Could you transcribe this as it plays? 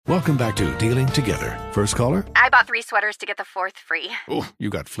Welcome back to Dealing Together. First caller? I bought 3 sweaters to get the 4th free. Oh, you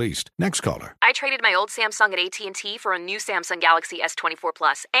got fleeced. Next caller? I traded my old Samsung at AT&T for a new Samsung Galaxy S24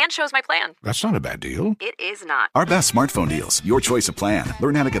 Plus and chose my plan. That's not a bad deal. It is not. Our best smartphone deals. Your choice of plan.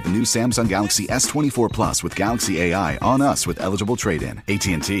 Learn how to get the new Samsung Galaxy S24 Plus with Galaxy AI on us with eligible trade-in.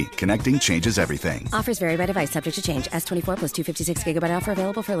 AT&T. Connecting changes everything. Offers vary by device. Subject to change. S24 plus 256 gigabyte offer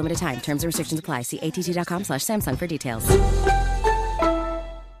available for a limited time. Terms and restrictions apply. See att.com/Samsung for details.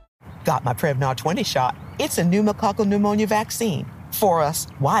 Got my Prevnar 20 shot. It's a pneumococcal pneumonia vaccine. For us,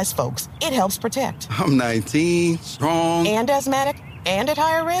 wise folks, it helps protect. I'm 19, strong. And asthmatic, and at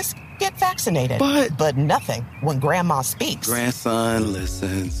higher risk? Get vaccinated. But nothing when grandma speaks. Grandson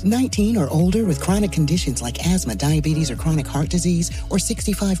listens. 19 or older with chronic conditions like asthma, diabetes, or chronic heart disease, or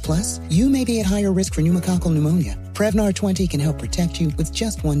 65 plus, you may be at higher risk for pneumococcal pneumonia. Prevnar 20 can help protect you with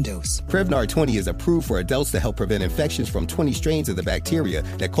just 1 dose. Prevnar 20 is approved for adults to help prevent infections from 20 strains of the bacteria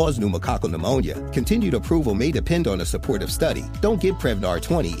that cause pneumococcal pneumonia. Continued approval may depend on a supportive study. Don't get Prevnar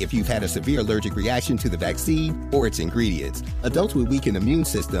 20 if you've had a severe allergic reaction to the vaccine or its ingredients. Adults with weakened immune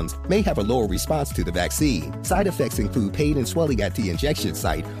systems may have a lower response to the vaccine. Side effects include pain and swelling at the injection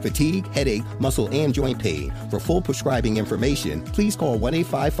site, fatigue, headache, muscle, and joint pain. For full prescribing information, please call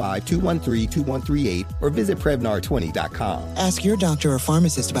 1-855-213-2138 or visit Prevnar20.com. Ask your doctor or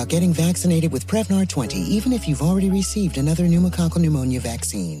pharmacist about getting vaccinated with Prevnar 20, even if you've already received another pneumococcal pneumonia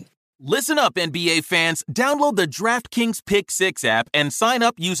vaccine. Listen up, NBA fans. Download the DraftKings Pick 6 app and sign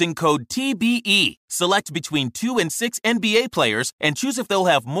up using code TBE. Select between 2 and 6 NBA players and choose if they'll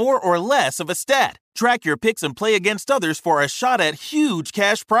have more or less of a stat. Track your picks and play against others for a shot at huge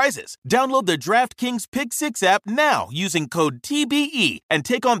cash prizes. Download the DraftKings Pick 6 app now using code TBE and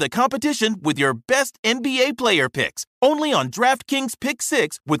take on the competition with your best NBA player picks. Only on DraftKings Pick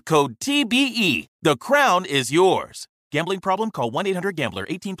 6 with code TBE. The crown is yours. Gambling problem? Call 1-800-GAMBLER.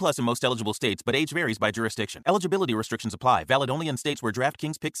 18 plus in most eligible states, but age varies by jurisdiction. Eligibility restrictions apply. Valid only in states where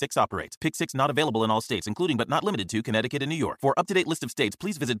DraftKings Pick 6 operates. Pick 6 not available in all states, including but not limited to Connecticut and New York. For up-to-date list of states,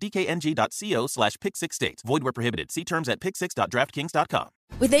 please visit dkng.co/pick6states. Void where prohibited. See terms at pick6.draftkings.com.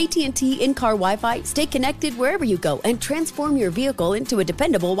 With AT&T in-car Wi-Fi, stay connected wherever you go and transform your vehicle into a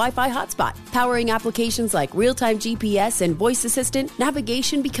dependable Wi-Fi hotspot. Powering applications like real-time GPS and voice assistant,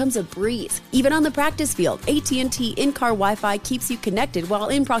 navigation becomes a breeze. Even on the practice field, AT&T in-car Wi-Fi keeps you connected while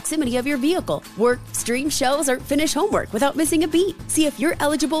in proximity of your vehicle. Work, stream shows, or finish homework without missing a beat. See if you're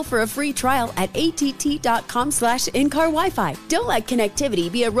eligible for a free trial at att.com/in-car Wi-Fi. Don't let connectivity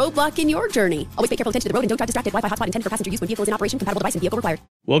be a roadblock in your journey. Always pay careful attention to the road and don't drive distracted. Wi-Fi hotspot intended for passenger use when vehicle is in operation. Compatible device and vehicle required.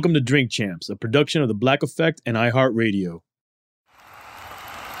 Welcome to Drink Champs, a production of The Black Effect and iHeartRadio.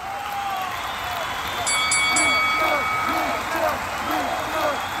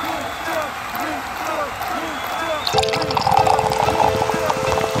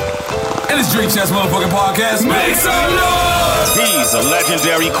 And it's Drink Champs motherfucking podcast. Make some noise! He's a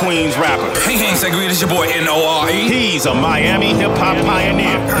legendary Queens rapper. Hey, Sangria, this your boy N.O.R.E. He's a Miami hip-hop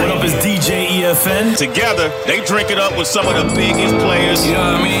pioneer. What up, is DJ EFN? Together, they drink it up with some of the biggest players, you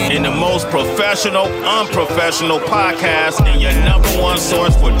know what I mean, in the most professional, unprofessional podcast, and your #1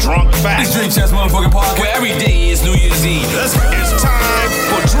 source for drunk facts. It's Drink Champs motherfucking podcast, where every day is New Year's Eve. It's time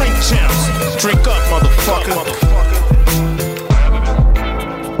for Drink Champs. Drink up, motherfucker.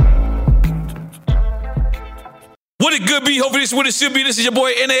 What it good be? Hopefully this is what it should be. This is your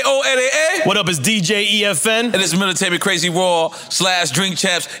boy N.A.O.N.A.A. What up, it's DJ EFN. And this is Military Crazy Raw / Drink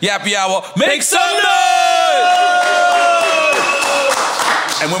Champs Yappy Hour. Make some noise!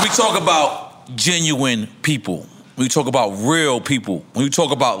 And when we talk about genuine people, when we talk about real people, when we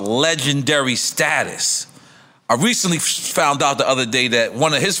talk about legendary status, I recently found out the other day that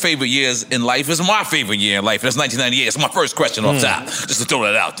one of his favorite years in life is my favorite year in life. That's 1998. It's my first question off top, just to throw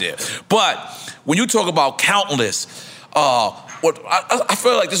that out there. But when you talk about countless, I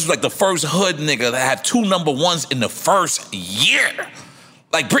feel like this was like the first hood nigga that had 2 number 1s in the first year.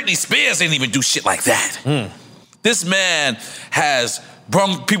 Like Britney Spears didn't even do shit like that. This man has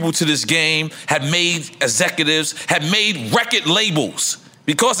brought people to this game, had made executives, had made record labels.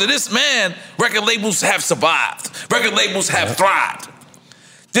 Because of this man, record labels have survived. Record labels have thrived.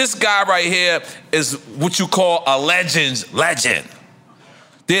 This guy right here is what you call a legend's legend.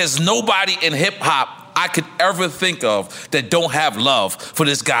 There's nobody in hip-hop I could ever think of that don't have love for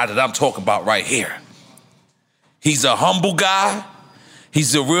this guy that I'm talking about right here. He's a humble guy,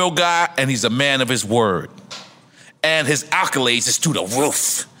 he's a real guy, and he's a man of his word. And his accolades is through the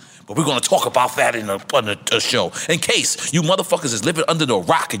roof. But we're gonna talk about that on the show. In case you motherfuckers is living under the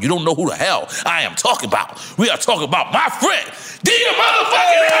rock and you don't know who the hell I am talking about, we are talking about my friend, D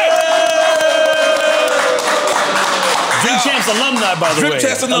motherfucking Drink Champs alumni, by the way. Drink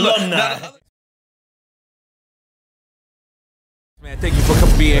Champs alumni. Alumni. Man, thank you for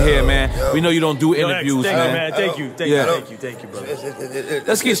being here, man. We know you don't do interviews, man. Thank you, brother.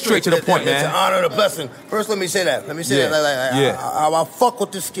 Let's get straight to the point, man. It's an honor and a blessing. First, let me say that. How I fuck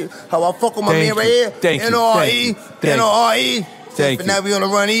with this kid, how I fuck with my man right here. Thank you. N-O-R-E. Thank you. Now we on the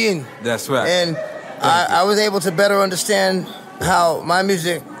run in. That's right. And I was able to better understand how my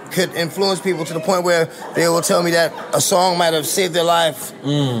music could influence people to the point where they will tell me that a song might have saved their life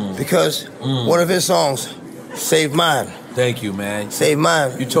because one of his songs saved mine. Thank you, man. Save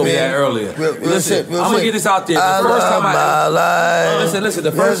mine. You told me that earlier. Listen, I'm gonna get this out there. The first time listen.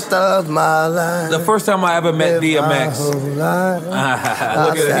 The first time I ever met DMX.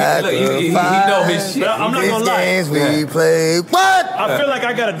 Look at him. He know his shit. I'm not gonna lie. We play. What? I feel like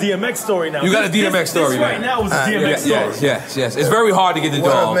I got a DMX story now. You got a DMX story, this man. right now was a DMX story. Yes. It's very hard to get the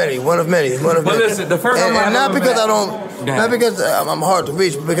dog. One of many. But listen, the first time and not because not because I'm hard to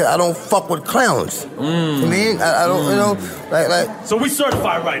reach, but because I don't fuck with clowns. I mean, I don't, you know, like. So we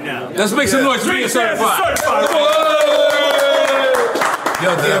certified right now. Let's make some noise for you, certified.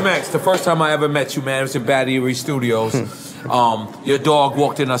 Yo, DMX, the first time I ever met you, man, it was in Battery Erie Studios. Your dog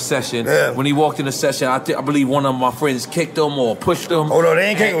walked in a session. Yeah. When he walked in a session, I believe one of my friends kicked him or pushed him. Oh no, they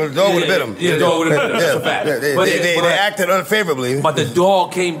ain't kicked him. The dog would have bit him. Yeah, the dog would have bit him. That's a fact. They acted unfavorably. But the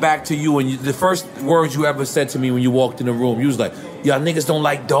dog came back to you, and the first words you ever said to me when you walked in the room, you was like, "Y'all niggas don't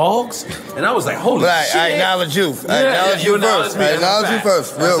like dogs?" And I was like, "Holy shit!" I acknowledge you. I acknowledge you first. I acknowledge you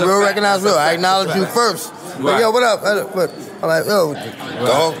first. Real recognize real. I acknowledge you first. But yo, what up? I'm like, yo,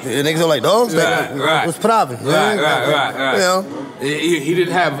 dog. Niggas don't like dogs. Right. What's the problem? Right. You know. He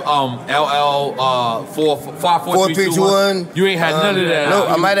didn't have LL 4-3-2-1. You ain't had none of that. No,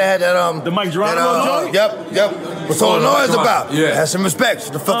 I might have had that. The Mike Geronimo joint? Yep. What's all the noise about? Yeah. Have some respect.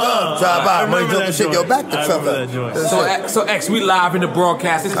 Shut the fuck up. Drive by. Money jumping shit. Yo, back the fuck up. So X, we live in the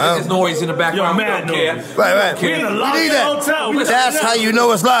broadcast. There's noise in the background. We don't care. Right. We in a need that. That's how you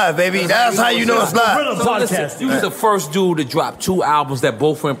know it's live, baby. That's how you know it's live. So listen, you was the first dude to drop 2 albums that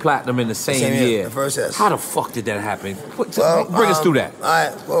both went platinum in the same year. The first yes. How the fuck did that happen? Bring us through that.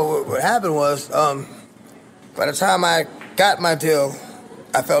 Well, what happened was, by the time I got my deal,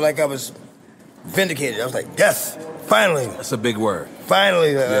 I felt like I was vindicated. I was like, yes, finally. That's a big word.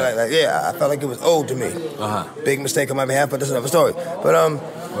 Finally, I felt like it was owed to me. Big mistake on my behalf, but that's another story. But an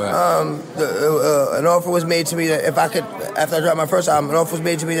offer was made to me that if I could, after I dropped my first album, an offer was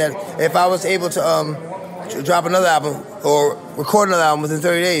made to me that if I was able to drop another album or record another album within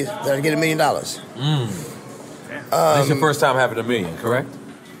 30 days, that I'd get $1 million. This is your first time having $1 million, correct?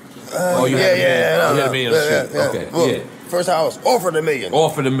 You had $1 million on the street. Okay. Well, first time I was offered $1 million.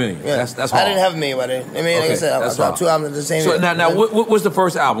 Offered $1 million. Yeah. That's hard. I didn't have $1 million by then. I mean, like I said, I dropped 2 albums at the same time. Now, what was the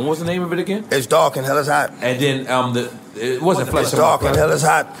first album? What's the name of it again? It's Dark and Hell is Hot. And then it wasn't Flesh It's of My Dark Blood. and Hell is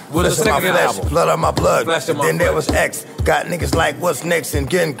Hot. What was the Flesh of second my flesh, album? Blood on my blood. Flesh of My Then there Flesh. was X. Got niggas like what's next and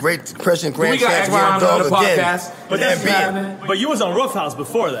getting Great Depression, Grand We got Chance, X Rhymes Dog on the again. podcast. But you was on Rough House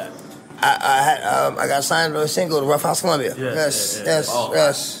before that. I got signed to a single to Rough House Columbia. Yes.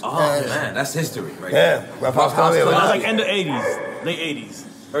 Man, that's history, right? Yeah, Rough House Columbia. That was like end of 80s, late 80s,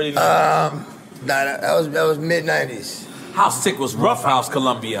 early 90s. That was mid 90s. How sick was Rough House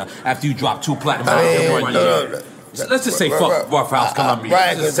Columbia after you dropped 2 platinum albums in 1 year? Let's just say fuck Rough House Columbia.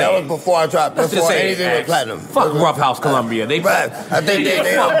 Right, because that was before I dropped, before anything with platinum. Fuck Rough House Columbia. They fucked up. They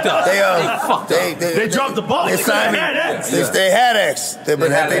fucked up. They dropped the ball. They signed me. They had X.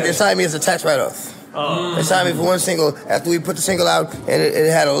 They signed me as a tax write-off. They signed me for one single after we put the single out, and it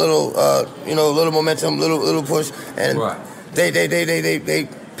had a little, little momentum, little push, and they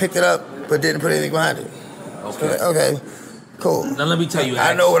picked it up, but didn't put anything behind it. Okay. Cool. Now let me tell you,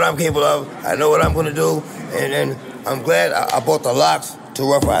 I know what I'm capable of. I know what I'm going to do, and I'm glad I bought the locks to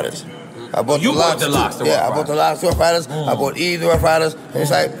Rough Riders. I bought the locks to Rough Riders. I bought the locks to Rough Riders. I bought E to Rough Riders, and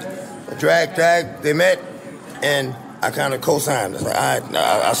it's like drag. They met, and I kind of co-signed. It's like, all right,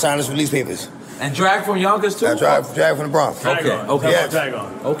 I signed this release papers. And Drag from Yonkers too? I drag from the Bronx. Okay. Yes.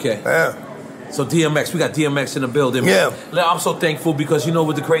 Okay. Yeah. So DMX, we got DMX in the building. Yeah. I'm so thankful because you know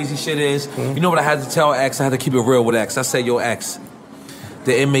what the crazy shit is? You know what I had to tell X? I had to keep it real with X. I said, yo, X,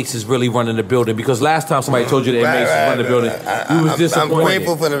 the inmates is really running the building. Because last time somebody told you the inmates is running the building, you was disappointed. I'm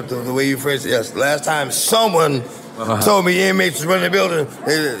grateful for the way you phrased it. Yes, last time someone told me inmates was running the building,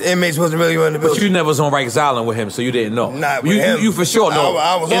 inmates wasn't really running the building. But you never was on Rikers Island with him, so you didn't know. Not with him. You for sure know.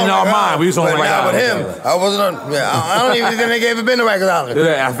 I was in on our Rikers mind, we was on Island, Rikers but not Island. with him. I wasn't on. I don't even think they ever been to Rikers Island.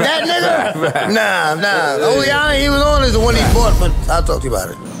 Yeah. That nigga? Nah. The only island he was on is the one he bought, but I'll talk to you about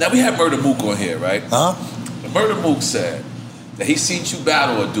it. Now we had Murder Mook on here, right? Huh? Murder Mook said that he seen you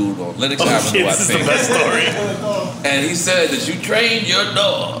battle a dude on Linux Avenue, I think. This is the best story. And he said that you trained your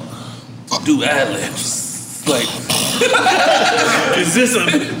dog to do ad-libs. Like, is this a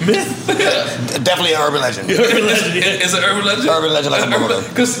myth? Definitely an urban legend. Urban legend, yeah. Is it urban legend? Urban legend like a mother.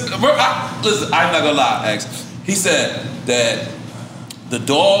 Because, listen, I'm not gonna lie, X. He said that the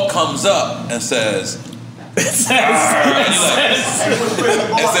dog comes up and says, and you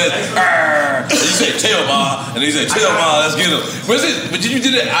say, chill, ma. And he said, chill, ma, let's get him. But you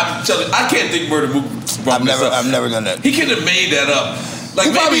did it, I can't think Murder Mook brought this up. I've never done that. He could have made that up. Like,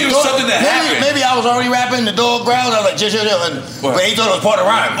 maybe it was something that happened. Maybe I was already rapping, the dog growled, I was like, chill, but he thought it was part of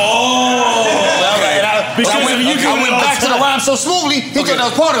the rhyme. Okay. I went back to the rhyme so smoothly, he thought that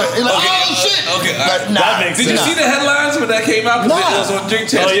was part of it. He's like, oh, shit. Okay, that makes sense. Did you see the headlines when that came out? Because it was on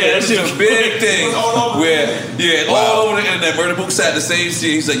Drink Champs. Oh, yeah, it was a big thing where, all over the internet, Murder Mook sat the same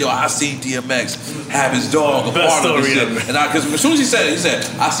scene. He said, yo, I seen DMX have his dog a part of this shit. And because as soon as he said it, he said,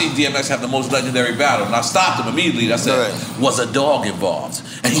 I seen DMX have the most legendary battle. And I stopped him immediately. I said, was a dog involved?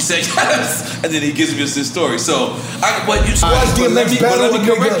 And he said, yes. And then he gives me this story. So, let me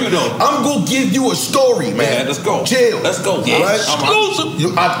correct you though. I'm going to give you a story, man. Let's go. Chill. Let's go. Yeah. Right?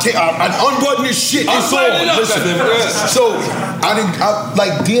 Exclusive. I unbutton this shit. It's on. Listen. So, I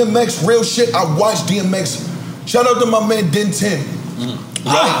like DMX, real shit. I watched DMX. Shout out to my man Den 10.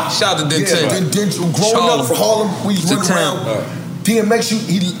 Right? Shout out to Den 10. Den 10. Growing up in Harlem, we was running around. DMX,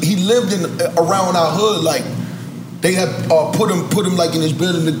 he lived around our hood, like, they had put him like in his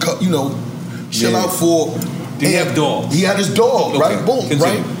building to chill out for. Did he have dogs? He had his dog, right? Boom,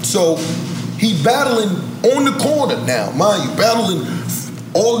 right? So he battling on the corner now, mind you, battling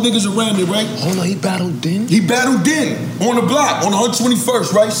all the niggas around there, right? Hold on, he battled Den? He battled Den on the block, on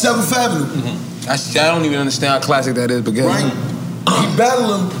 121st, right? 7th Avenue. Mm-hmm. I don't even understand how classic that is, but right? He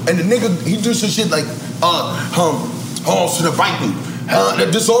battled him, and the nigga, he do some shit like, horns to the right.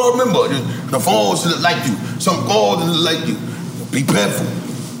 That's all I remember. The phones that like you. Some girl that like you. Be careful.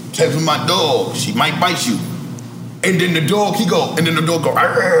 Take with my dog. She might bite you. And then the dog, he go. And then the dog go.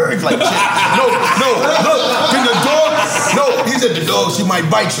 It's like, no, look. Then the dog, he said the dog, she might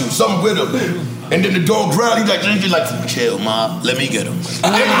bite you. Something with him. And then the dog growled. He's like, chill, ma. Let me get him.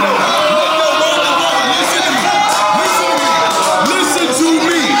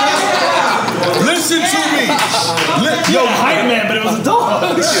 Listen to me. Yo, hype man, but it was a dog.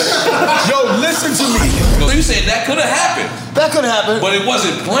 Yo, listen to me. So you saying that could have happened? That could have happened. But it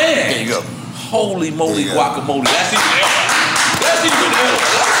wasn't planned. There you go. Holy moly guacamole. That's even ill.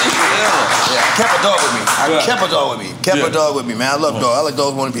 Yeah, kept a dog with me. Kept a dog with me, man. I love dogs. I like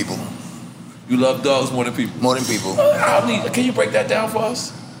dogs more than people. You love dogs more than people? More than people. Can you break that down for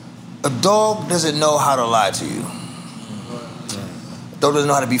us? A dog doesn't know how to lie to you. A dog doesn't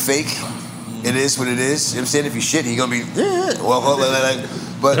know how to be fake. It is what it is. You know what I'm saying? If you shit, he gonna be,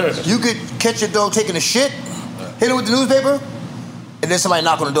 but you could catch your dog taking a shit, hit it with the newspaper, and then somebody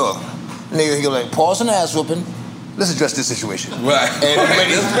knock on the door. Nigga, he go like, pause on the ass whooping. Let's address this situation. Right. And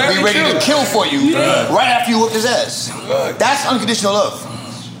be ready to kill for you right after you whoop his ass. That's unconditional love.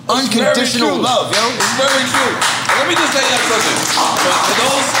 Unconditional love, yo. It's very true. Let me just tell you something.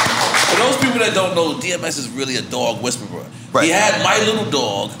 For those people that don't know, DMX is really a dog whisperer. Right. He had My Little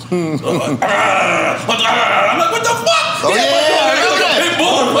Dog. I'm like, what the fuck? Oh, yeah, my dog like a pit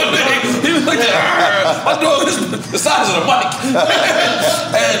bull one day. He was like, my dog is the size of the mic.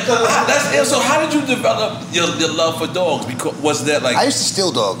 And so how did you develop your love for dogs? Because was that like... I used to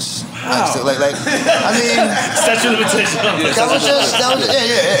steal dogs. Wow. Statute of limitations.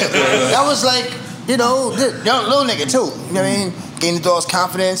 That was like, little nigga too. You know what I mean? Gain the dog's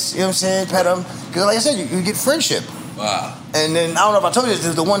confidence, you know what I'm saying? Pet him. Because like I said, you get friendship. Wow. And then, I don't know if I told you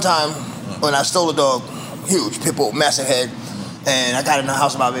this, the one time when I stole a dog, huge, pit bull, massive head, and I got in the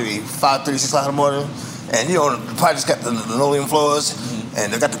house about maybe 5:30, 6 o'clock in the morning, and the project's got the linoleum floors,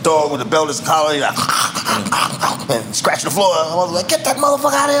 and they got the dog with the belt and collar, and scratching the floor. I was like, get that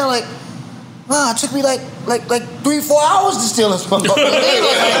motherfucker out of here. Like, wow, it took me like 3-4 hours to steal this motherfucker.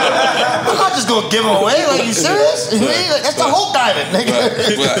 I'm not just gonna give him away. Like, you serious? Like, that's the whole diamond, nigga.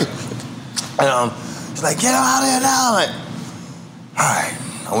 And he's like, get him out of here now. I'm like, all right.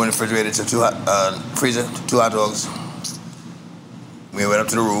 I went in the refrigerator, took freezer, 2 hot dogs. We went up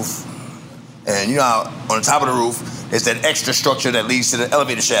to the roof. And you know how on the top of the roof, there's that extra structure that leads to the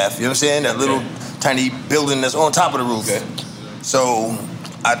elevator shaft. You know what I'm saying? That little tiny building that's on top of the roof. Okay. So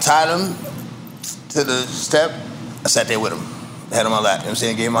I tied him to the step. I sat there with him. I had him on my lap. You know what I'm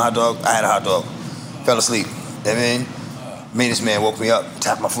saying? Gave him a hot dog. I had a hot dog. Fell asleep. You know what I mean? Maintenance man woke me up,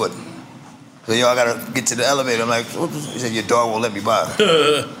 tapped my foot. So, I gotta get to the elevator. I'm like, what? He said, your dog won't let me by.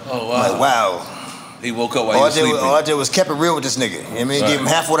 Oh, wow. I'm like, wow. He woke up while all he was sleeping. All I did was kept it real with this nigga. You know what I mean? Right. Gave him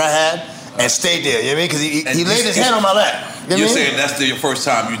half what I had and stayed there. You know what I mean? Because he laid his hand on my lap. You know what I You're mean? saying that's your first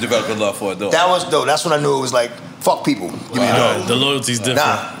time you developed a love for a dog. That's when I knew it was like, fuck people. Give me a dog. The loyalty's different.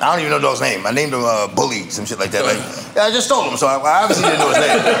 Nah, I don't even know the dog's name. I named him Bully, some shit like that. Like, I just stole him, so I obviously didn't know his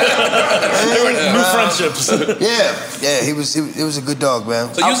name. New friendships. Yeah, he was a good dog,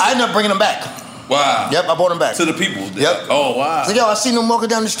 man. So I ended up bringing him back. Wow. Yep, I brought him back. To the people. Yep. Oh, wow. So, yo, I seen him walking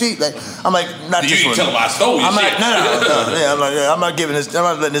down the street. Like, I'm like, not You this didn't one. tell him I stole your I'm like, shit. no. Yeah, I'm not giving this. I'm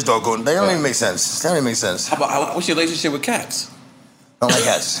not letting this dog go. That don't even make sense. That don't even make sense. What's your relationship with cats? Don't like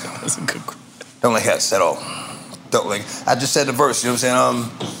cats. That's a good question. Don't like cats at all. Don't like. I just said the verse. You know what I'm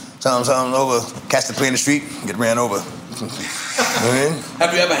saying? Something over. Cats that play in the street get ran over. You know what I mean?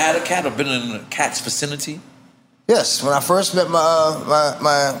 Have you ever had a cat or been in a cat's vicinity? Yes. When I first met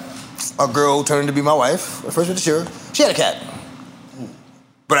my girl who turned to be my wife, I first went to Shira, she had a cat.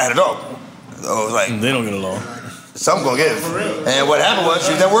 But I had a dog. So it was like, they don't get along. Something gonna give. And what happened was,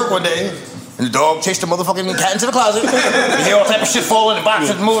 she was at work one day, and the dog chased the motherfucking cat into the closet. You hear all type of shit falling, the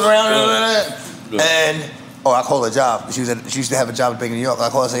boxes moving around, and I called her a job. She used to have a job at Bank of New York. I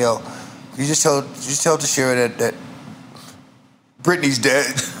called her and say, yo, you just tell Tashira that Brittany's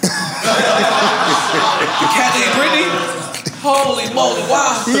dead. The cat named Brittany? Holy moly,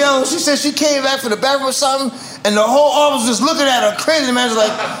 wow. Yo, she said she came back from the bathroom or something, and the whole office was just looking at her crazy. The man was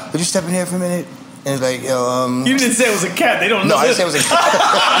like, would you step in here for a minute? And it's like, yo, You didn't say it was a cat. They don't know. No, I didn't say it was a cat.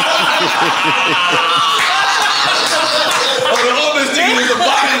 The office thinking it's a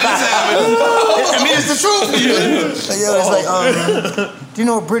body that's happening. I mean, it's the truth. Like, yo, it's like, do you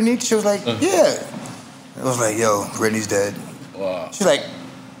know Brittany? She was like, yeah. I was like, yo, Brittany's dead. Wow. She's like,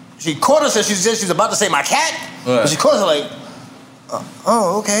 she caught us and she said she was about to say my cat. Right. But she caught us like,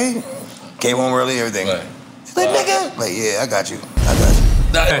 oh, okay. Came home early, everything. Right. She's like, nigga. Like, yeah, I got you.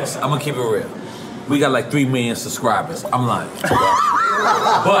 Next, I'm gonna keep it real. We got like 3 million subscribers. I'm lying.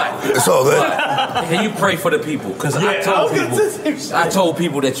 But it's all good. Can you pray for the people? Because I told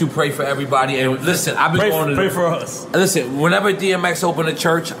people that you pray for everybody. And listen, I've been going to pray for us. Listen, whenever DMX open a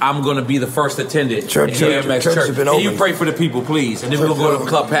church, I'm gonna be the first attendant. Church DMX has church. been Can you open. pray for the people, please? And then we're gonna go to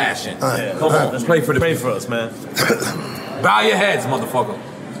Club Passion. Right. Come on, let's pray for the Pray people. for us, man. Bow your heads, motherfucker.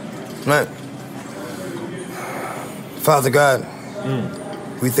 Man. Father God,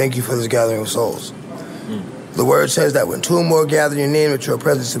 we thank you for this gathering of souls. The word says that when 2 or more gather in your name at your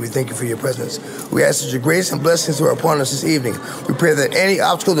presence, we thank you for your presence. We ask that your grace and blessings are upon us this evening. We pray that any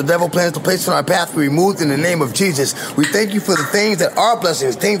obstacle the devil plans to place on our path be removed in the name of Jesus. We thank you for the things that are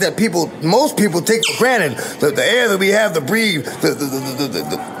blessings, things that most people take for granted. The air that we have to breathe,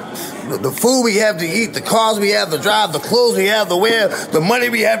 the food we have to eat, the cars we have to drive, the clothes we have to wear, the money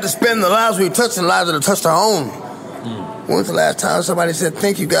we have to spend, the lives we touch, and the lives that have touched our own. When was the last time somebody said,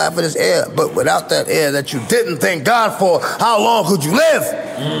 thank you, God, for this air? But without that air that you didn't thank God for, how long could you live?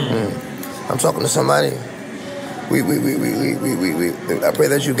 I'm talking to somebody. I pray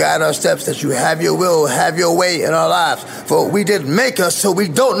that you guide our steps, that you have your will, have your way in our lives. For we didn't make us, so we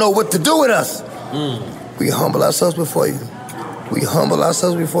don't know what to do with us. We humble ourselves before you. We humble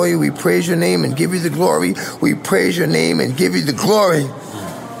ourselves before you. We praise your name and give you the glory. We praise your name and give you the glory.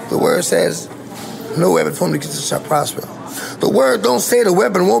 The word says, no weapon formed against us shall prosper. The word don't say the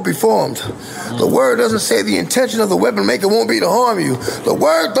weapon won't be formed. The word doesn't say the intention of the weapon maker won't be to harm you. The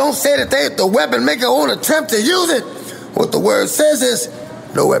word don't say that the weapon maker won't attempt to use it. What the word says is,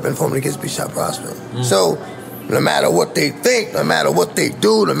 no weapon formed against me shall prosper. So, no matter what they think, no matter what they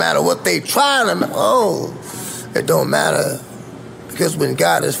do, no matter what they try, it don't matter. Because when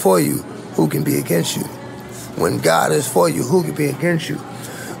God is for you, who can be against you? When God is for you, who can be against you?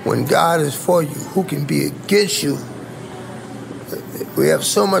 When God is for you, who can be against you? We have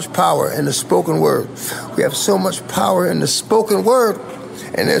so much power in the spoken word. We have so much power in the spoken word.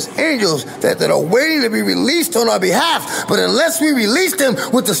 And there's angels that are waiting to be released on our behalf. But unless we release them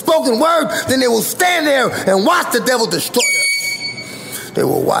with the spoken word, then they will stand there and watch the devil destroy us. They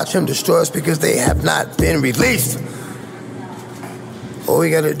will watch him destroy us because they have not been released. All we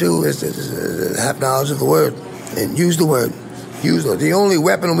got to do is have knowledge of the word and use the word. The only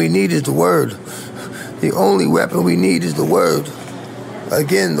weapon we need is the word. The only weapon we need is the word.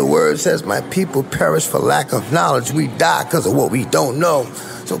 Again, the word says, my people perish for lack of knowledge. We die because of what we don't know.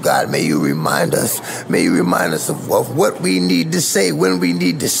 So God, may you remind us. May you remind us of what we need to say when we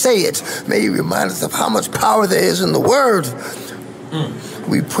need to say it. May you remind us of how much power there is in the word.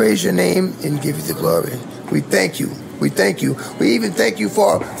 We praise your name and give you the glory. We thank you We thank you. We even thank you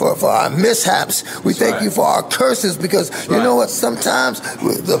for our mishaps. We thank you for our curses, because you know what? Sometimes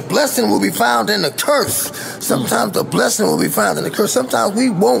the blessing will be found in the curse. Sometimes the blessing will be found in the curse. Sometimes we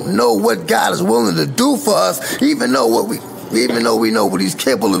won't know what God is willing to do for us, even though we know what he's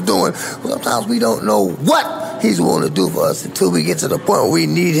capable of doing. Sometimes we don't know what he's willing to do for us until we get to the point where we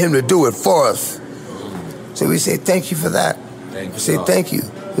need him to do it for us. So we say thank you for that. We say thank you.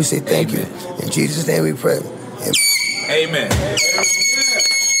 We say thank you. In Jesus' name we pray. Amen.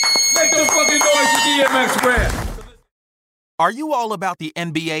 Make those fucking noise for DMX Brand. Are you all about the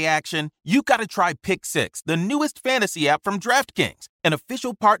NBA action? You got to try Pick Six, the newest fantasy app from DraftKings, an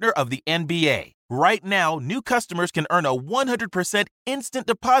official partner of the NBA. Right now, new customers can earn a 100% instant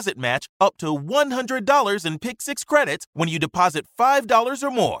deposit match up to $100 in Pick Six credits when you deposit $5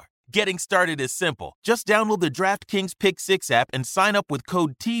 or more. Getting started is simple. Just download the DraftKings Pick Six app and sign up with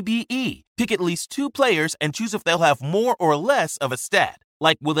code TBE. Pick at least 2 players and choose if they'll have more or less of a stat.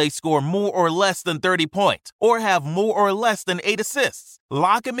 Like, will they score more or less than 30 points? Or have more or less than 8 assists?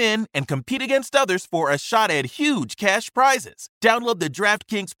 Lock them in and compete against others for a shot at huge cash prizes. Download the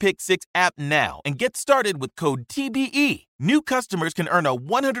DraftKings Pick Six app now and get started with code TBE. New customers can earn a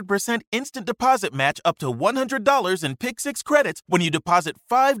 100% instant deposit match up to $100 in Pick Six credits when you deposit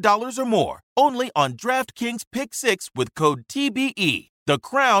 $5 or more. Only on DraftKings Pick Six with code TBE. The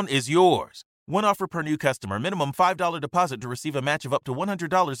crown is yours. One offer per new customer. Minimum $5 deposit to receive a match of up to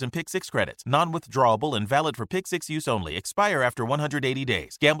 $100 in Pick Six credits. Non-withdrawable and valid for Pick Six use only. Expire after 180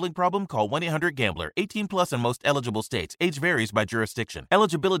 days. Gambling problem? Call 1-800-GAMBLER. 18 plus in most eligible states. Age varies by jurisdiction.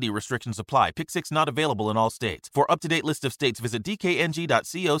 Eligibility restrictions apply. Pick Six not available in all states. For up-to-date list of states, visit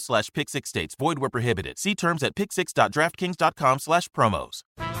dkng.co/Pick6States. Void where prohibited. See terms at pick6.draftkings.com/promos.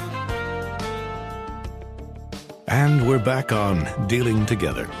 And we're back on Dealing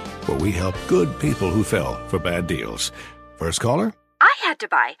Together, where we help good people who fell for bad deals. First caller? I had to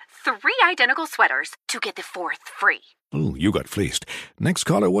buy 3 identical sweaters to get the 4th free. Oh, you got fleeced. Next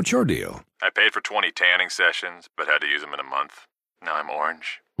caller, what's your deal? I paid for 20 tanning sessions, but had to use them in a month. Now I'm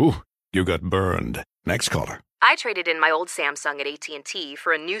orange. Ooh, you got burned. Next caller. I traded in my old Samsung at AT&T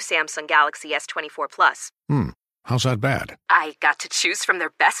for a new Samsung Galaxy S24 Plus. How's that bad? I got to choose from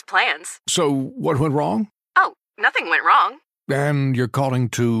their best plans. So, what went wrong? Oh, nothing went wrong. And you're calling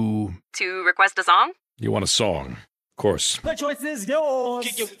to... To request a song? You want a song? Of course. The choice is yours.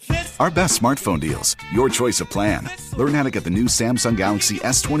 Our best smartphone deals. Your choice of plan. Learn how to get the new Samsung Galaxy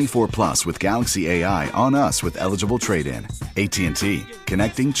S24 Plus with Galaxy AI on us with eligible trade-in. AT&T.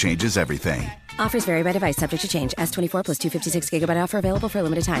 Connecting changes everything. Offers vary by device, subject to change. S24 plus 256 gigabyte offer available for a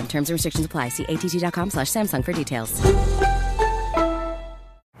limited time. Terms and restrictions apply. See att.com/Samsung for details.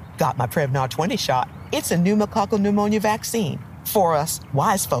 Got my Prevnar 20 shot. It's a pneumococcal pneumonia vaccine. For us,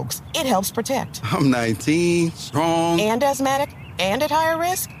 wise folks, it helps protect. I'm 19, strong. And asthmatic, and at higher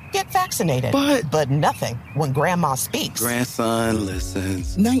risk? Get vaccinated. But nothing when grandma speaks. Grandson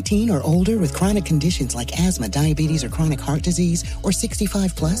listens. 19 or older with chronic conditions like asthma, diabetes, or chronic heart disease, or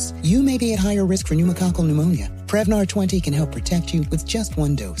 65 plus, you may be at higher risk for pneumococcal pneumonia. Prevnar 20 can help protect you with just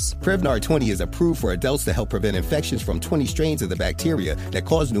 1 dose. Prevnar 20 is approved for adults to help prevent infections from 20 strains of the bacteria that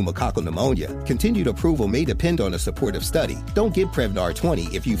cause pneumococcal pneumonia. Continued approval may depend on a supportive study. Don't get Prevnar 20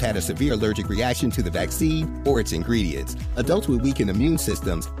 if you've had a severe allergic reaction to the vaccine or its ingredients. Adults with weakened immune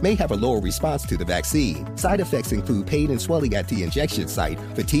systems may have a lower response to the vaccine. Side effects include pain and swelling at the injection site,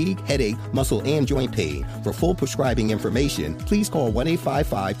 fatigue, headache, muscle, and joint pain. For full prescribing information, please call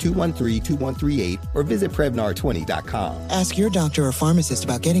 1-855-213-2138 or visit Prevnar20.com. Ask your doctor or pharmacist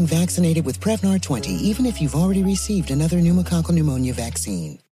about getting vaccinated with Prevnar 20, even if you've already received another pneumococcal pneumonia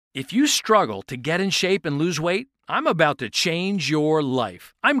vaccine. If you struggle to get in shape and lose weight, I'm about to change your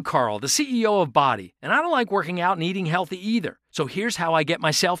life. I'm Carl, the CEO of Body, and I don't like working out and eating healthy either. So here's how I get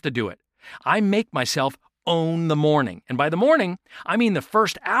myself to do it. I make myself own the morning. And by the morning, I mean the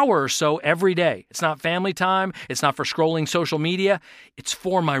first hour or so every day. It's not family time. It's not for scrolling social media. It's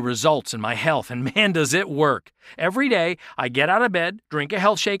for my results and my health. And man, does it work. Every day, I get out of bed, drink a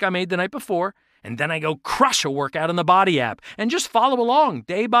health shake I made the night before, and then I go crush a workout in the Body app and just follow along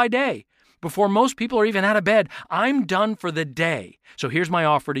day by day. Before most people are even out of bed, I'm done for the day. So here's my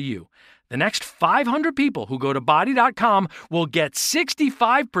offer to you. The next 500 people who go to Body.com will get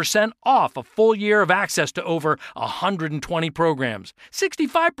 65% off a full year of access to over 120 programs.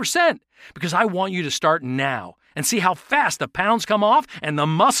 65%! Because I want you to start now and see how fast the pounds come off and the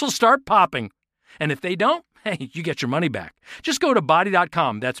muscles start popping. And if they don't, hey, you get your money back. Just go to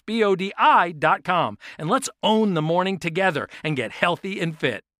Body.com, that's BODI.com, and let's own the morning together and get healthy and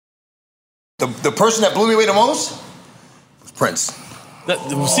fit. The person that blew me away the most was Prince.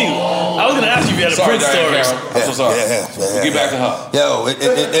 See, I was gonna ask you if you had a Prince story. I'm so sorry. We'll get back to her. Yo,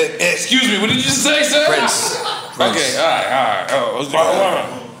 excuse me. What did you just say, sir? Prince. Okay, all right.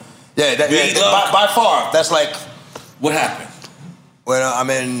 By far, that's like. What happened? When I'm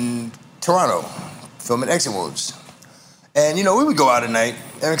in Toronto, filming Exit Wounds. And, you know, we would go out at night.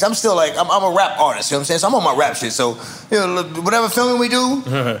 And I'm still like, I'm a rap artist, you know what I'm saying? So I'm on my rap shit. So, you know, whatever filming we do,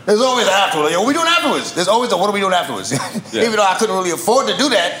 there's always an afterwards. Like, yo, what we doing afterwards? There's always a, what are we doing afterwards? Even though I couldn't really afford to do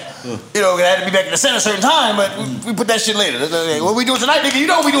that, you know, I had to be back in the center a certain time, but we put that shit later. What we doing tonight, nigga? You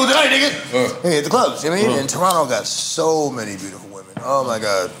know what we doing tonight, nigga? At the clubs, you know what I mean? And Toronto got so many beautiful women. Oh, my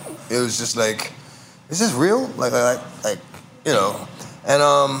God. It was just like, is this real? Like, you know. And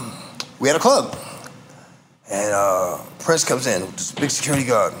we had a club. And Prince comes in with this big security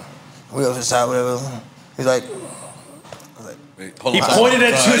guard. We go to the side, whatever. He's like, he pointed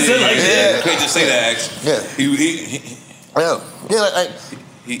at you and said like, yeah. You can't just say that, X. Yeah.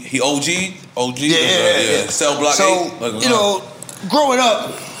 He OG? Yeah. Cell block 8? So, you know, growing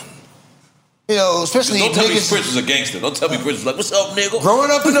up, you know, especially don't tell me niggas. Prince is a gangster. Don't tell me Prince is like, what's up, nigga?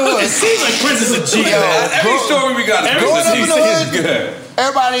 Growing up in the hood. It seems like Prince is a G, man. Every story we got is growing up in the Prince. hood,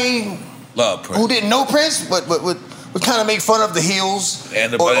 everybody love Prince. who didn't know Prince, but would kind of make fun of the heels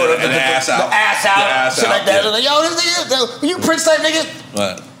and the ass out. The ass out. Shit like that. Like, yo, this nigga, you Prince type nigga?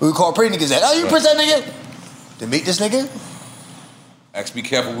 What? We would call pretty niggas that. Oh, you Prince type nigga? To meet this nigga? Ask, be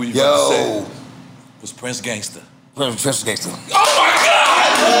careful what you about to say. Was Prince gangster? Prince was gangster. Oh my God!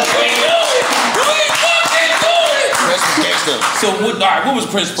 Prince was gangster. So what was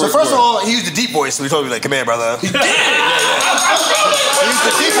Prince first? So first of all, he used the deep voice, so he told me like, come here, brother. He did. He used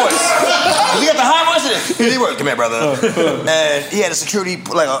the deep voice. He got the high voice. He worked. Come here, brother. And he had a security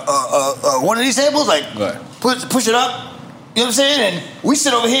like one of these tables, like push it up. You know what I'm saying? And we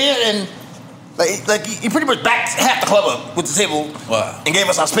sit over here and like he pretty much backed half the club up with the table and gave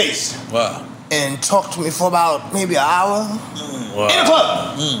us our space. Wow. And talked to me for about maybe an hour in the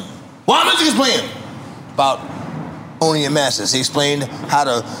club. While music is playing. About owning your masters. He explained how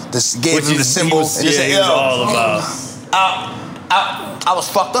to gave him the symbol. He was all about. I was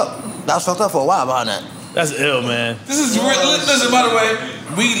fucked up. I was fucked up for a while behind that. That's ill, man. This is real. Listen, by the way,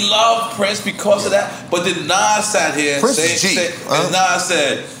 we love Prince because of that. But then Nas sat here and Nas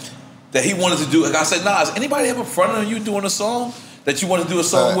said that he wanted to do. Like I said, Nas, anybody ever fronted on you doing a song that you want to do a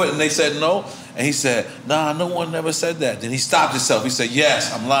song with? And they said no. And he said, nah, no one never said that. Then he stopped himself. He said,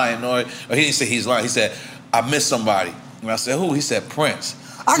 yes, I'm lying. Or he didn't say he's lying. He said, I missed somebody. And I said, who? He said, Prince.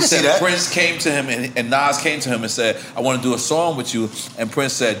 I can see that. Prince came to him and Nas came to him and said, I want to do a song with you. And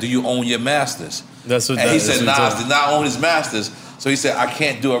Prince said, do you own your masters? That's what. And he said Nas did not own his masters. So he said, I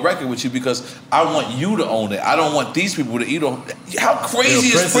can't do a record with you because I want you to own it. I don't want these people to eat on. How crazy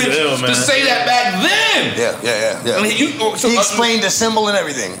is Prince to say that back then? Yeah. I mean, he explained the symbol and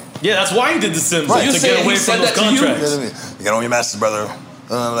everything. Yeah, that's why he did the symbol, to get away from those contracts. You got on your masters, brother.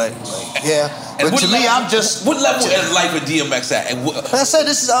 Like, yeah. But to me, I'm just... What level is life with DMX at? And like I said,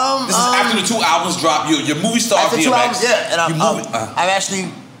 this is after the 2 albums drop, your movie star after DMX. 2 albums, yeah. And I'm actually...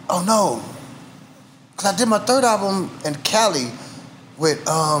 Oh, no. Because I did my 3rd album in Cali with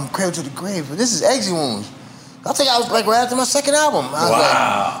Cradle to the Grave. But this is Exit Wounds. I think I was like right after my 2nd album. I was like,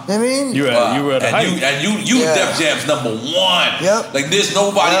 you know what I mean? You were at a height. And you Def Jam's #1. Yep. Like there's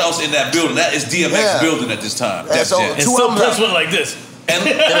nobody else in that building. That is DMX building at this time. Def Jam. And so Prince went like this. And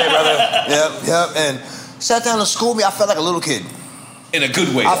brother. Yep. And sat down and schooled me. I felt like a little kid. In a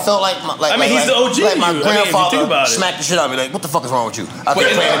good way. I felt like he's the OG. Like my grandfather think about smacked the shit out of me. Like, what the fuck is wrong with you? But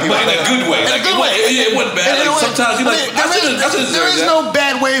in a good way. In a good way. It wasn't bad. Like, sometimes you like. There is no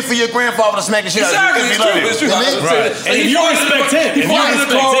bad way for your grandfather to smack the shit out of you. It's true. Right. And if you respect him, if you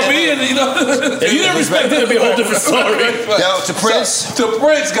didn't respect him, it'd be a whole different story. Yo, to Prince. To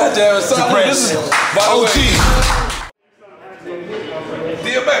Prince, goddamn. To Prince. By the way.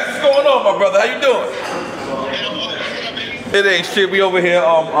 DMX, what's going on, my brother? How you doing? It ain't shit. We over here.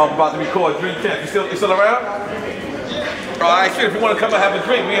 I'm about to record Dream Champ. You still around? All right, shit. If you want to come and have a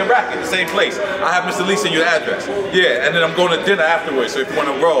drink, we in Racket, the same place. I have Mr. Lee send you the address. Yeah, and then I'm going to dinner afterwards. So if you want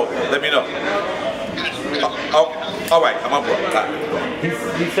to roll, let me know. All right, I'm up, bro. He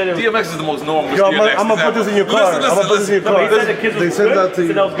said it was... DMX is the most normal. Yo, I'm gonna put this in your car. I'm gonna put this in your car. He said the kids was good? That to you.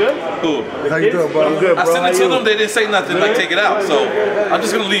 Said that was good? Who? How you doing, bro? I'm good, bro. I sent it to them. They didn't say nothing. Like take it out. So I'm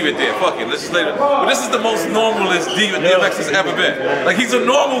just gonna leave it there. Fuck it. Let's just leave it. But this is the most normalest DMX has ever been. Like he's a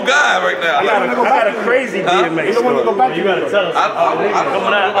normal guy right now. I got a crazy DMX. You don't want to go back? You gotta tell us.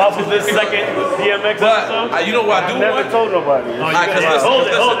 Coming out off of this second DMX episode. You know what I do? Never told nobody. Hold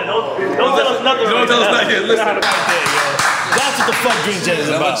it. Don't tell us nothing. Don't tell us nothing yet. Listen. That's That's what the fuck DJ is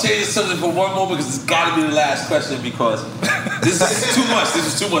I'm about. gonna change something for one moment because it's gotta be the last question because this is too much.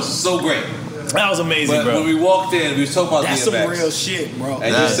 This is too much. It's so great. That was amazing, but bro. When we walked in, we was talking about That's DMX. some real shit, bro.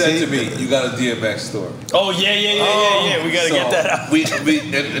 And you said to me, you got a DMX story. Oh, yeah. We gotta get that out.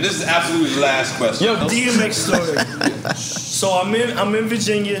 And this is absolutely the last question. Yo, DMX story. So I'm in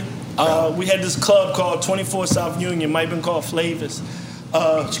Virginia. We had this club called 24 South Union. Might have been called Flavors.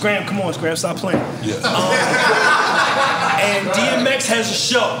 Scram, come on, Scram, stop playing. Yeah. And DMX has a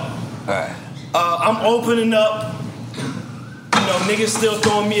show. All right. I'm opening up. You know, niggas still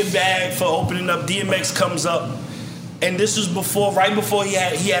throwing me a bag for opening up. DMX comes up. And this was right before he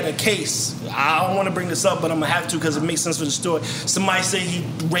had a case. I don't want to bring this up, but I'm gonna have to because it makes sense for the story. Somebody say he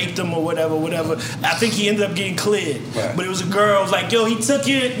raped him or whatever. I think he ended up getting cleared. Right. But it was a girl was like, yo, he took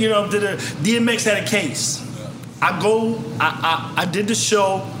it, DMX had a case. I did the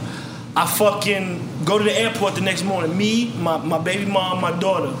show. I fucking go to the airport the next morning. Me, my baby mom, my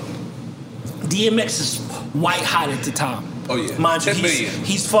daughter. DMX is white hot at the time. Oh yeah. Mind you,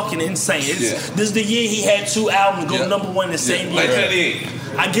 he's fucking insane. This is the year he had 2 albums go #1 the same year. 1998.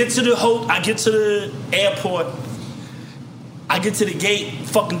 I get to the airport. I get to the gate.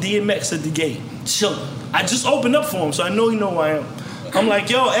 Fucking DMX at the gate, chilling. I just opened up for him, so I know he know who I am. I'm like,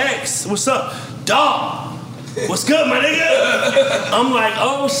 yo, X, what's up, dog? What's good, my nigga? I'm like,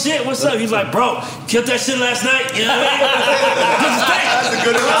 oh shit, what's up? He's like, bro, killed that shit last night. You know what I mean? That's a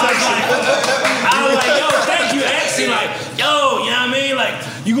good introduction. I was like, yo, thank you, X. He like, yo, you know what I mean? Like,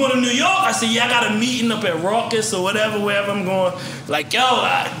 you going to New York? I said, yeah, I got a meeting up at Raucous or whatever, wherever I'm going. Like, yo,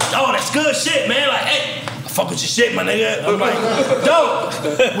 that's good shit, man. Like, hey, I fuck with your shit, my nigga. I'm like, dope.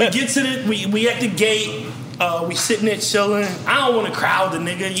 We get to we at the gate. We sitting there chilling. I don't want to crowd the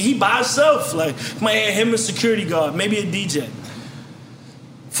nigga. He by himself. Like, might have him a security guard, maybe a DJ.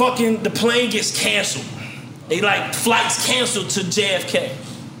 Fucking the plane gets canceled. Flights canceled to JFK.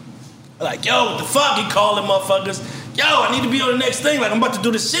 Like, yo, what the fuck? He calling motherfuckers. Yo, I need to be on the next thing. Like, I'm about to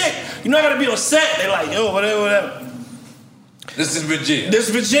do the shit. You know I gotta be on set. They like, yo, whatever. This is Virginia. This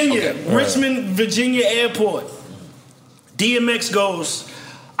is Virginia. Okay. Richmond, Virginia Airport. DMX goes,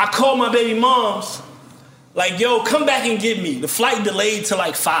 I call my baby moms. Like, yo, come back and get me. The flight delayed till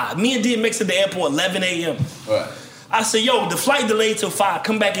 5. Me and DMX at the airport, 11 a.m. Right. I said, yo, the flight delayed till 5.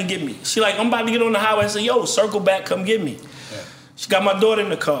 Come back and get me. She like, I'm about to get on the highway. I said, yo, circle back, come get me. Yeah. She got my daughter in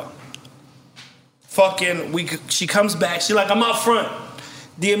the car. She comes back. She like, I'm out front.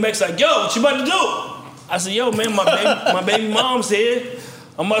 DMX like, yo, what you about to do? I said, yo, man, my baby mom's here.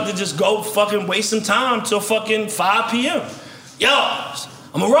 I'm about to just go fucking waste some time till fucking 5 p.m. Yo,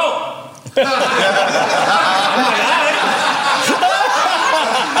 I'm a roll. I'm like, all right.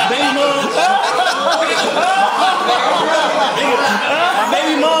 My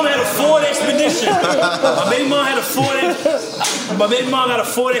baby mom had a Ford Expedition. My baby mom got a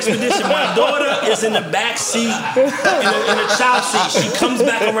Ford Expedition. My daughter is in the back seat, in the child seat. She comes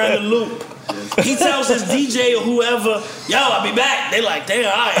back around the loop. He tells his DJ or whoever, yo, I'll be back. They like, damn,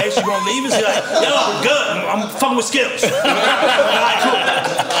 all right, you gonna leave us? He's like, yo, I'm good. I'm fucking with Skips. All right, cool.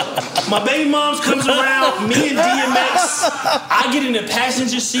 My baby mom's comes around, me and DMX, I get in the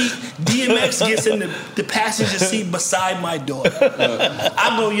passenger seat, DMX gets in the passenger seat beside my daughter.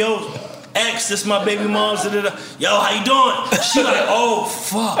 I go, yo, X, this my baby mom's. Yo, how you doing? She like, oh,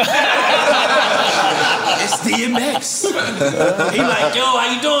 fuck. It's DMX. He like, yo, how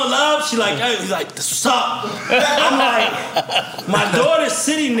you doing, love? She like, hey. He's like, this what's up? I'm like, my daughter's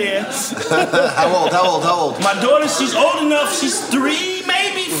sitting there. How old? My daughter, she's old enough. She's 3,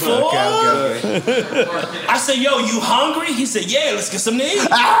 maybe 4. Okay. I said, yo, you hungry? He said, yeah, let's get something to eat.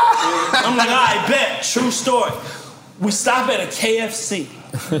 I'm like, all right, bet. True story. We stop at a KFC.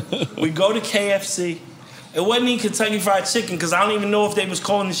 We go to KFC. It wasn't even Kentucky Fried Chicken because I don't even know if they was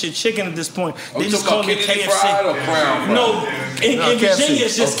calling this shit chicken at this point. They just called it KFC. Fried or Crown Fried? No, in Virginia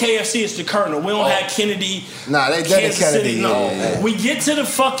it's just KFC. It's the Colonel. We don't have Kennedy. Nah, they did Kansas Kennedy. City. No, Yeah. we get to the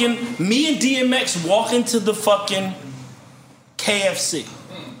fucking. Me and DMX walk into the fucking KFC.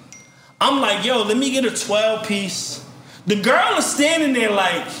 I'm like, yo, let me get a 12-piece. The girl is standing there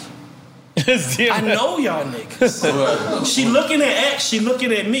like, I know y'all niggas. She looking at X, she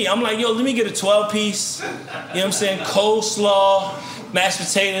looking at me. I'm like, yo, let me get a 12-piece. You know what I'm saying? Coleslaw, mashed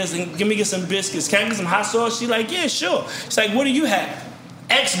potatoes, and get some biscuits. Can I get some hot sauce? She like, yeah, sure. She's like, what do you have?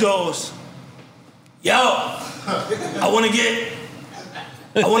 X goes, yo, I want to get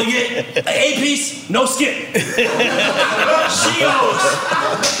an 8-piece, no skin. She goes,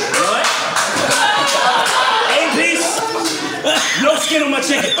 what? 8-piece? No skin on my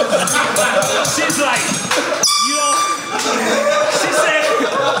chicken. She's like, she said,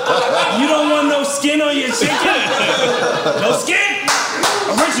 you don't want no skin on your chicken? No skin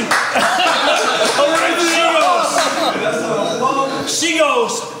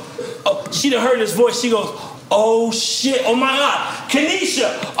She'd have heard his voice. She goes, oh shit, oh my God, Kanisha,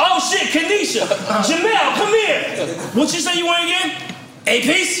 oh shit, Kanisha, Jamel, come here. What you say you want again? 8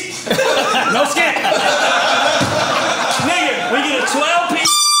 piece? No scam. Nigga, we get a 12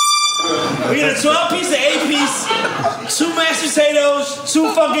 piece. We get a 12 piece, an 8 piece, 2 mashed potatoes,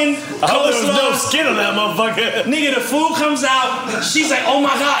 2 fucking coleslaw. There was no skin on that motherfucker. Nigga, the food comes out. She's like, oh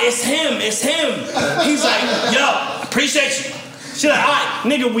my God, it's him. He's like, yo, appreciate you. She's like, all right,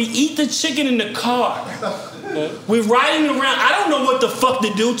 nigga, we eat the chicken in the car. We're riding around. I don't know what the fuck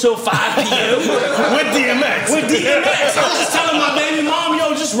to do till 5 p.m. With DMX. I'm just telling my baby mom,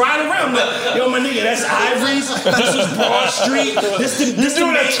 yo, just ride around. Like, yo, my nigga, that's Ivory's. This is Broad Street. This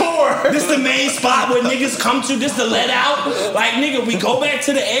doing a tour. This the main spot where niggas come to. This the let out. Like, nigga, we go back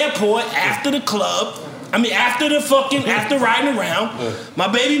to the airport after the club. After riding around, my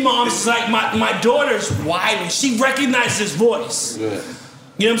baby mom's like, my daughter's wild. She recognized his voice. Yeah.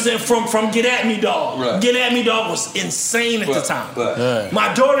 You know what I'm saying? From Get At Me Dog. Right. Get At Me Dog was insane at the time. Right.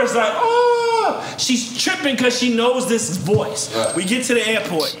 My daughter's like, oh, she's tripping because she knows this voice. Right. We get to the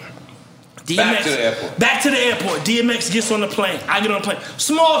airport. Back to the airport. DMX gets on the plane. I get on the plane.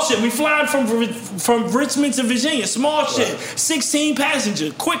 Small shit. We flying from Richmond to Virginia. Small shit. 16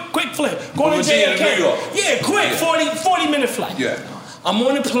 passengers. Quick flip. Going to JFK. New York. Yeah, quick. 40-minute flight. Yeah. I'm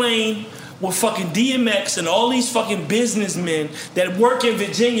on the plane with fucking DMX and all these fucking businessmen that work in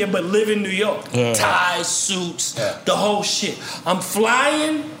Virginia but live in New York. Yeah. Ties, suits, the whole shit. I'm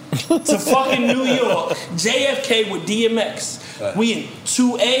flying to fucking New York, JFK with DMX. We in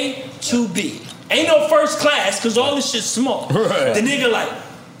 2A, 2B. Ain't no first class because all this shit's small. Right. The nigga like,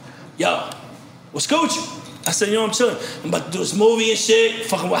 yo, what's good with you? I said, yo, I'm chilling. I'm about to do this movie and shit,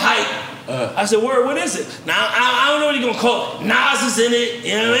 fucking with hype. I said, word, what is it? Now, I don't know what you're gonna call it. Nas is in it,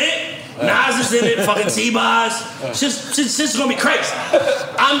 you know what I mean? Nas is in it, fucking T-Boz. Shit's gonna be crazy.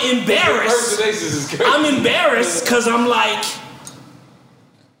 I'm embarrassed. I'm embarrassed because I'm like,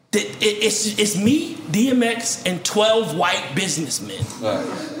 it's me, DMX, and 12 white businessmen.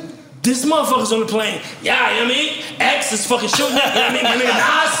 This motherfucker's on the plane. Yeah, you know what I mean? X is fucking shooting at, you know what I mean? My nigga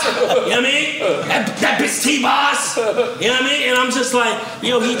Nas, you know what I mean? That bitch T-Boz, you know what I mean? And I'm just like,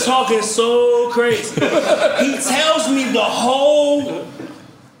 yo, he talking so crazy. He tells me the whole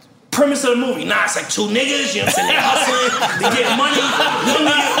premise of the movie. Nah, it's like 2 niggas, you know what I'm saying? They're hustling, they getting money.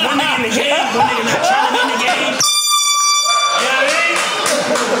 One nigga in the game, one nigga not trying to be in the game. You know what I mean?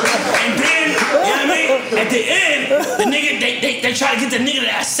 And then, you know what I mean? At the end, the nigga, they try to get the nigga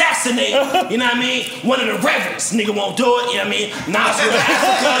to assassinate, you know what I mean? One of the reverends. Nigga won't do it, you know what I mean? Nas with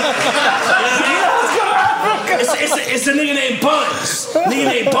Africa, you know what I mean? It's a nigga named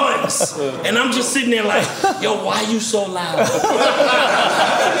Buns. And I'm just sitting there like, yo, why you so loud?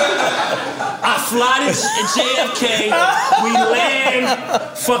 I fly to JFK, we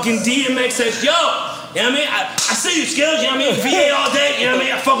land, fucking DMX says, yo, you know what I mean? I see you, Skills, you know what I mean? VA all day, you know what I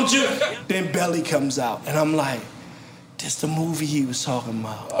mean? I fuck with you. Then Belly comes out, and I'm like, this the movie he was talking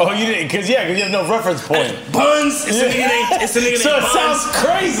about. Oh, you didn't? Because you have no reference point. Buns, it's a nigga named Buns. So it sounds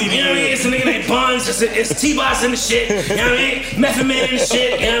crazy to you. Know what I mean? It's a nigga named Buns, it's T-Boz in the shit, you know what I mean? Method Man in the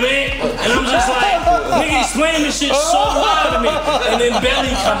shit, you know what I mean? And I'm just like, nigga explaining this shit so loud to me. And then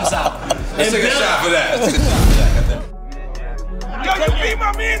Belly comes out. Let's take a shot for that. Yo, you beat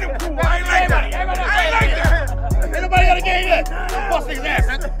my man in the pool. I ain't like that. Ain't nobody got a game yet. Bust his ass.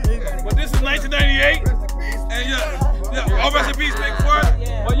 But this is 1998. And yeah, all rest in peace, Nick Ford.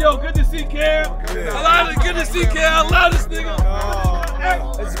 But yo, good to see Cam. Good to see Cam. I love this nigga.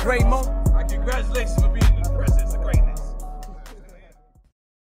 It's a great moment. Congratulations for being in the presence of greatness.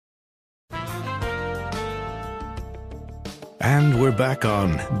 And we're back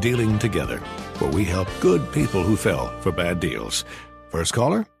on Dealing Together, where we help good people who fell for bad deals. First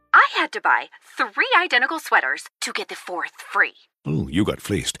caller? I had to buy 3 identical sweaters to get the 4th free. Ooh, you got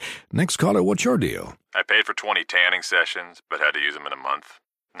fleeced. Next caller, what's your deal? I paid for 20 tanning sessions, but had to use them in a month.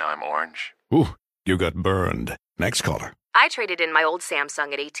 Now I'm orange. Ooh, you got burned. Next caller. I traded in my old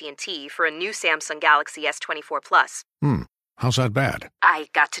Samsung at AT&T for a new Samsung Galaxy S24 Plus. How's that bad? I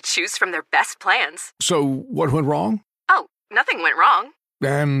got to choose from their best plans. So, what went wrong? Oh, nothing went wrong.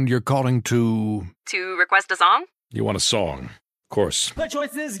 And you're calling to... To request a song? You want a song. Of course. The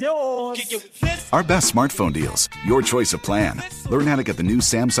choice is yours. Our best smartphone deals. Your choice of plan. Learn how to get the new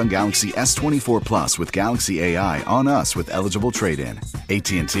Samsung Galaxy S24 Plus with Galaxy AI on us with eligible trade-in.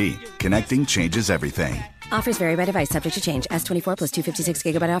 AT&T. Connecting changes everything. Offers vary by device, subject to change. S24 plus 256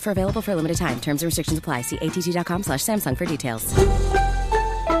 gigabyte offer available for a limited time. Terms and restrictions apply. See att.com/Samsung for details.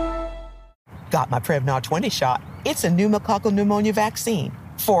 Got my Prevnar 20 shot. It's a pneumococcal pneumonia vaccine.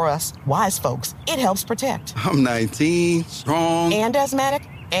 For us, wise folks, it helps protect. I'm 19, strong. And asthmatic,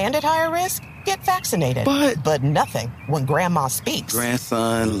 and at higher risk? Get vaccinated. But nothing when grandma speaks.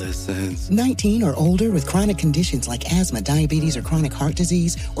 Grandson listens. 19 or older with chronic conditions like asthma, diabetes, or chronic heart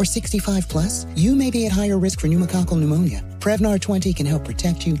disease, or 65 plus, you may be at higher risk for pneumococcal pneumonia. Prevnar 20 can help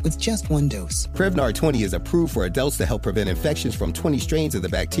protect you with just one dose. Prevnar 20 is approved for adults to help prevent infections from 20 strains of the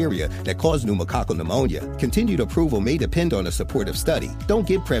bacteria that cause pneumococcal pneumonia. Continued approval may depend on a supportive study. Don't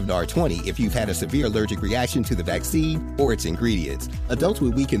get Prevnar 20 if you've had a severe allergic reaction to the vaccine or its ingredients. Adults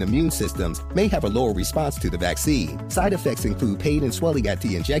with weakened immune systems may have a lower response to the vaccine. Side effects include pain and swelling at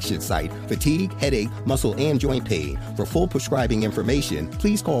the injection site, fatigue, headache, muscle, and joint pain. For full prescribing information,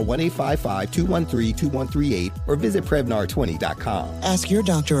 please call 1-855-213-2138 or visit Prevnar20.com. Ask your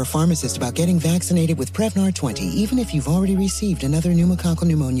doctor or pharmacist about getting vaccinated with Prevnar 20, even if you've already received another pneumococcal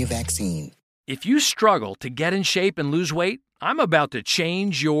pneumonia vaccine. If you struggle to get in shape and lose weight, I'm about to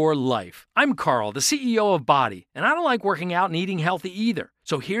change your life. I'm Carl, the CEO of Body, and I don't like working out and eating healthy either.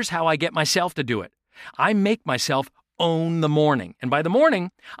 So here's how I get myself to do it. I make myself own the morning. And by the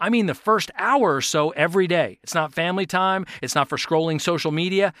morning, I mean the first hour or so every day. It's not family time. It's not for scrolling social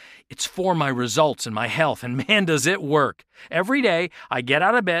media. It's for my results and my health. And man, does it work. Every day, I get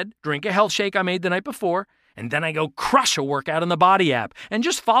out of bed, drink a health shake I made the night before, and then I go crush a workout in the Body app and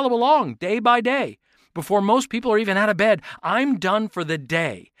just follow along day by day. Before most people are even out of bed, I'm done for the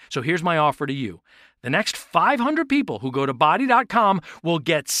day. So here's my offer to you. The next 500 people who go to Body.com will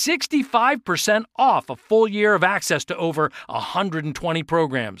get 65% off a full year of access to over 120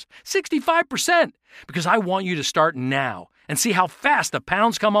 programs. 65%! Because I want you to start now and see how fast the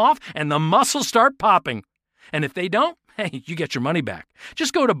pounds come off and the muscles start popping. And if they don't, hey, you get your money back.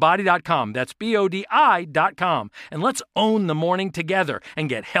 Just go to Body.com, that's BODI.com, and let's own the morning together and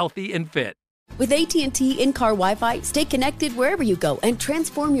get healthy and fit. With AT&T in-car Wi-Fi, stay connected wherever you go and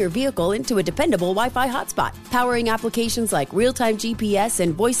transform your vehicle into a dependable Wi-Fi hotspot. Powering applications like real-time GPS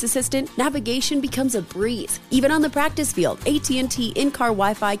and voice assistant, navigation becomes a breeze. Even on the practice field, AT&T in-car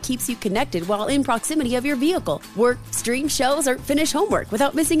Wi-Fi keeps you connected while in proximity of your vehicle. Work, stream shows, or finish homework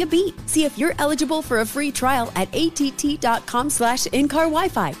without missing a beat. See if you're eligible for a free trial at att.com/in-car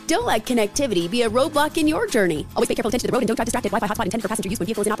Wi-Fi. Don't let connectivity be a roadblock in your journey. Always pay careful attention to the road and don't drive distracted. Wi-Fi hotspot intended for passenger use when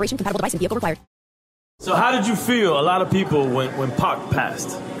vehicle is in operation. Compatible device and vehicle required. So how did you feel? A lot of people, when Pac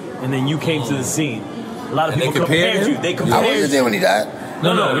passed, and then you came to the scene, a lot of people compared you. They compared I wasn't there when he died.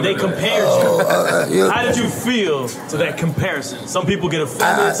 No, they compared you. How did you feel to that comparison? Some people get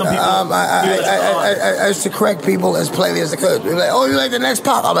offended. Some people I used to correct people as plainly as I could. They're like, "Oh, you like the next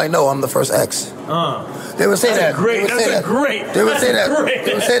Pac?" I'm like, "No, I'm the first X." They would say that. Great. They would say that.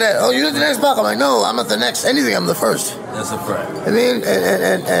 They would say that. "Oh, you like the next Pac?" I'm like, "No, I'm not the next anything. I'm the first." That's a fact. I mean,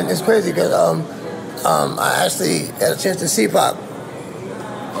 and it's crazy because I actually had a chance to see Pac.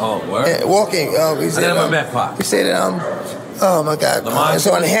 Oh, word? Walking. He said, I never met Pac. He said, "Oh my God!" It's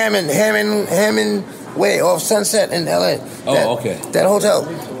on Hammond Way off Sunset in L.A. Okay. That hotel.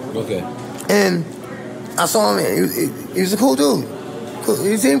 Okay. And I saw him. He was a cool dude. Cool.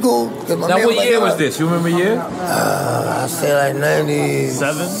 He seemed cool. Now, what year was this? You remember year? I say like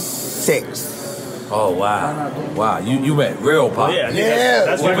 96. Oh, wow. You met real Pac. Yeah.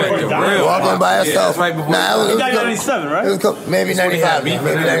 That's right before he died. Walking by himself. That's right before he died in 97, right? Maybe 95. Maybe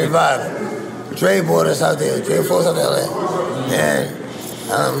 95. Dre brought us out there. Dre flew us out to LA. And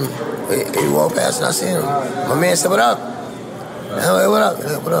he walked past and I seen him. My man said, "What up?" And I'm like, "What up?"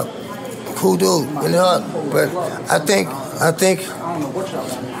 "What up?" Cool dude, in the heart. But I think,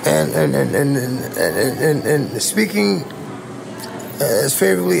 and speaking as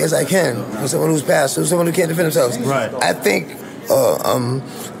favorably as I can for someone who's passed, for someone who can't defend themselves. Right. I think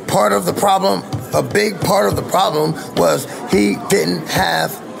part of the problem, a big part of the problem, was he didn't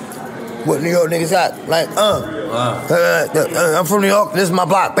have what New York niggas got. Like, I'm from New York, this is my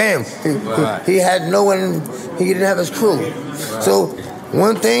block, bam. He had no one, he didn't have his crew. So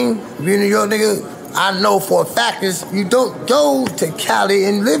one thing, being a New York nigga, I know for a fact is you don't go to Cali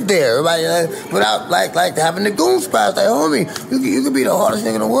and live there, right? Without like having the goon spots. Like, homie, you could be the hardest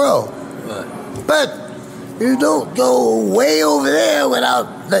nigga in the world, but you don't go way over there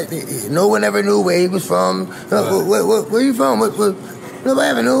without no one ever knew where he was from. Where you from? Nobody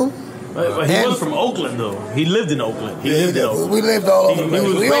ever knew. But he was from Oakland, though. He lived in Oakland. We lived all over the place.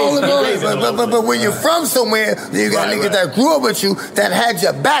 We all lived all over the place. But when you're from somewhere, you got niggas that grew up with you, that had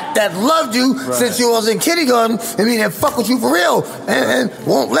your back, that loved you since you was in kindergarten, that fuck with you for real, and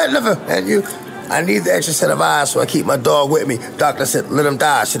won't let never. And I need the extra set of eyes, so I keep my dog with me. Doctor said, "Let him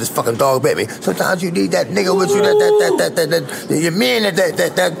die." Shit, his fucking dog bit me. Sometimes you need that nigga with you, that your man,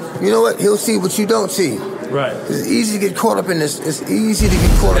 that you know what? He'll see what you don't see. Right. It's easy to get caught up in this. It's easy to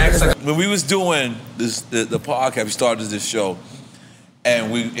get caught up in this. When we was doing this, the podcast, we started this show.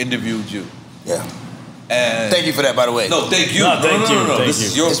 and we interviewed you. Yeah. And thank you for that, by the way. No, thank you. No, thank you. No. Thank This you.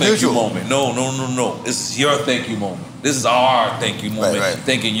 is your It's thank mutual. you moment. No. This is your thank you moment. This is our thank you moment. Right.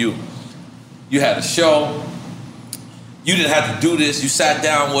 Thanking you. You had a show. You didn't have to do this. You sat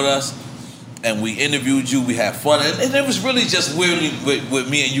down with us, and we interviewed you. We had fun, and it was really just weirdly what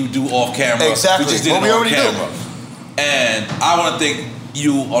me and you do off camera. Exactly. We just did What it we off already do. camera. And I want to thank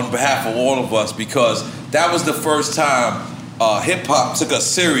you on behalf of all of us because that was the first time hip hop took us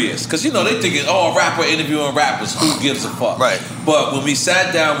serious. Because you know they thinking, oh, a rapper interviewing rappers, who gives a fuck? Right. But when we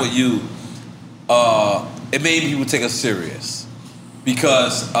sat down with you, it made people take us serious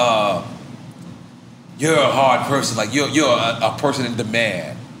because you're a hard person. Like you're a person in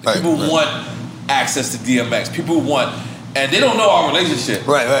demand. People want access to DMX. People want, and they don't know our relationship.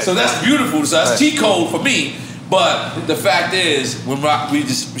 Right. So that's beautiful. So that's cheat code for me. But the fact is, when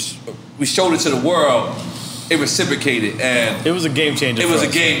we showed it to the world, it reciprocated, and it was a game changer. It was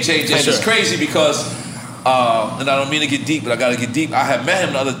a game changer. And it's crazy because, and I don't mean to get deep, but I got to get deep. I had met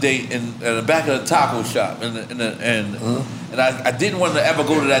him the other day in the back of the taco shop, and I didn't want to ever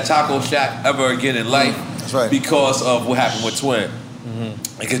go to that taco shack ever again in life. That's right. Because of what happened with Twin.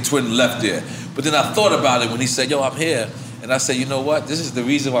 Like Twin left there. But then I thought about it when he said, "Yo, I'm here." And I said, you know what? This is the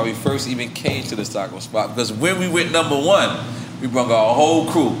reason why we first even came to this taco spot. Because when we went #1, we brought our whole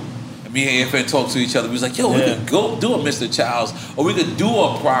crew. And me and AFN talked to each other. We was like, yo, we could go do a Mr. Childs, or we could do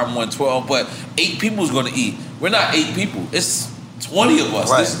a Prime 112, but 8 people's going to eat. We're not 8 people. It's 20 of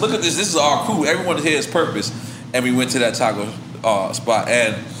us. Right. Look at this. This is our crew. Everyone here is purpose. And we went to that taco spot.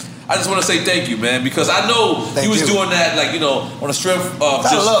 And I just want to say thank you, man, because I know you was doing that, like, you know, on the strength of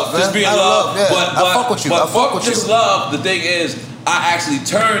just being loved. Yeah. But I fuck with you. But I fuck with just you. love. The thing is, I actually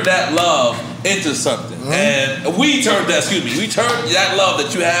turned that love into something, and we turned that love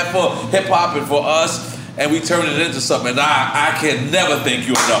that you had for hip hop and for us, and we turned it into something. And I can never thank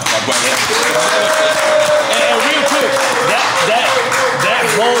you enough, my brother. And real quick, that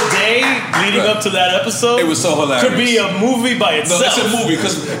whole day leading up to that episode, it was so hilarious. Could be a movie by itself. No, it's a movie.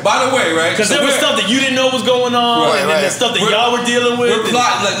 Because by the way, right? Because there was stuff that you didn't know was going on, and then there's stuff that y'all were dealing with. We're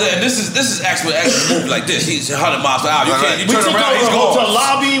plotting, and this is actually movie like this. He's 100 miles per hour. You can't. You We turn took around. over He's a gone. hotel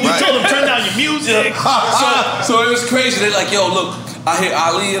lobby. We told him turn down your music. So it was crazy. They're like, yo, look, I hear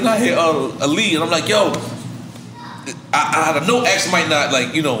Ali and I hear Ali, and I'm like, yo, I know X might not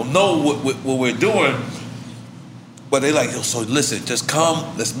like, you know what we're doing. But they like, yo, so listen, just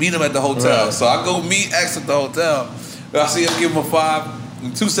come, let's meet him at the hotel. Right. So I go meet X at the hotel. I see him, give him a 5.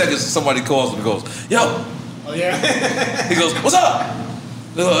 In 2 seconds, somebody calls him and goes, yo. Oh, yeah? He goes, what's up?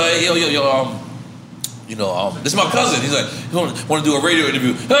 They go, hey, yo, this is my cousin. He's like, you want to do a radio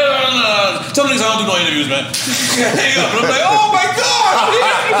interview? No. Tell me I don't do no interviews, man. Hang up. And I'm like, oh my God,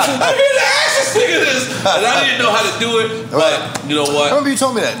 I'm here to ask this nigga this. And I didn't know how to do it, but you know what? I remember you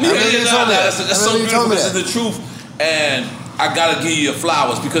told me that. That's so beautiful. This is the truth. And I gotta give you your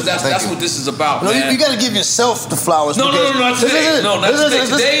flowers because that's what this is about, No, man. you gotta give yourself the flowers. No, not today. No, not today.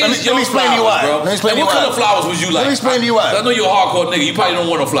 Today is your Let me explain to you flowers, why. bro. Let me explain to you What why. color flowers would you like? Let me explain to you why. I know you're a hardcore nigga. You probably don't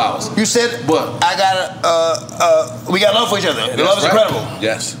want no flowers. You said, but I got we got love for each other. The love is incredible.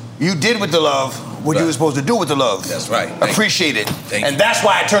 Yes. You did with the love what you were supposed to do with the love. That's right. Appreciate it. And that's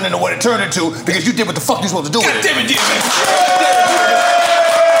why it turned into what it turned into, because you did what the fuck you were supposed to do with it. God damn it, DMX.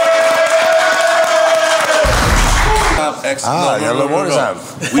 We want to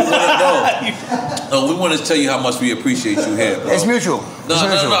know. No, we want to tell you how much we appreciate you here, bro. It's mutual.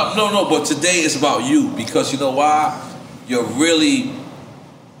 No. But today is about you because you know why? You're really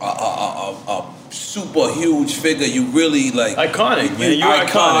a super huge figure. You really like iconic, man. You're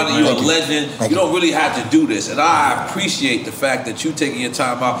iconic. You're a legend. Thank you don't really have to do this, and I appreciate the fact that you taking your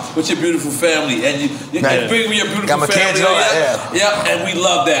time out with your beautiful family and you bring your beautiful Got my family. kids and all that, Yeah, and we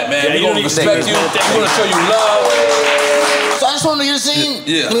love that, man. Yeah, we you gonna don't respect you. mistake We're gonna show you love. So I just want to get a scene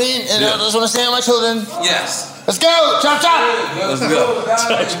clean, and I just want to say to my children, yes. Let's go, chop chop. Let's go.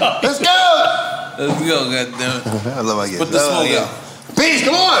 Let's go. Let's go, goddammit. I love my kids. Put the smoke out. Peace,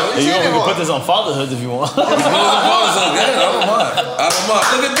 come on. You can put this on fatherhood if you want. I don't mind.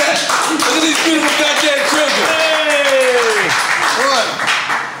 Look at that. Look at these beautiful goddamn children. Hey! What?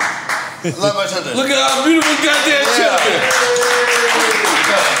 Love my children. Look at our beautiful goddamn children.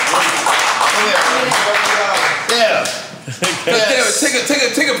 Yeah. Goddammit,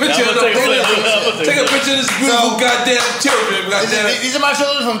 take a picture of them. Take a picture of this beautiful goddamn children. Goddammit. These are my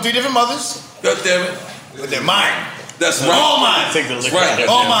children from 3 different mothers. Goddammit. But they're mine. That's right. All mine. That's right.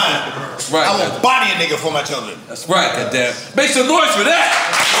 All mine. That's right. I will body a nigga for my children. That's right, goddamn. Make some noise for that.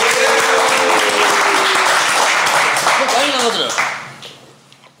 Look, I ain't gonna look it up.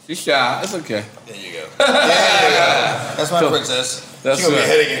 She's shy. It's okay. There you go. Yeah. That's my princess. That's She's gonna be a right.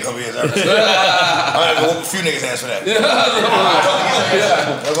 headache in a couple years. I'm gonna go whoop a few niggas' ass for that. Let's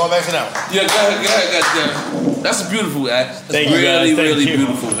go back to now. Yeah, go ahead. That's a beautiful act. That's Thank you, guys. really, Thank really you.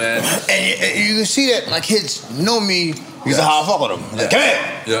 beautiful, man. And you can see that my kids know me because of how I fuck with them. Like, come here.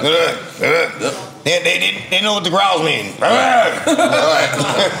 They know what the growls mean.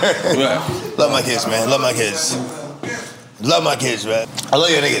 Love my kids, man. Love my kids. Love my kids, man. I love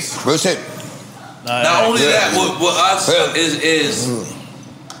you niggas. Real shit. Not only that, what us is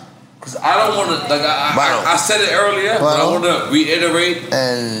because I don't want to, like I said it earlier, but I want to reiterate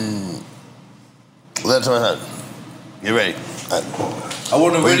and let's go. You ready? I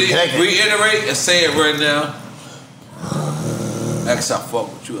want to really reiterate and say it right now. X, I fuck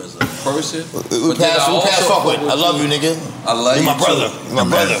with you as a person. We pass fuck with. I love you, nigga. I love you. You're my brother. You're my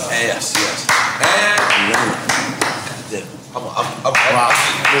brother. Yes. And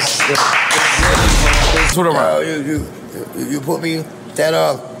You put me that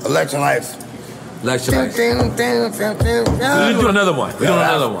electrolytes. Electrolytes. We do another one.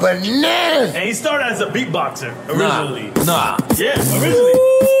 Bananas. And he started as a beatboxer originally. Nah. Yeah, originally.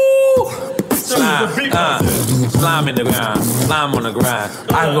 Slime in the ground, slime on the grind.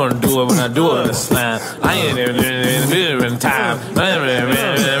 I'm gonna do it when I do it in the slime. I ain't in time.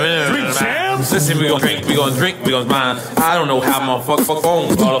 Listen, we gonna drink, we gonna mind. I don't know how my fuck phone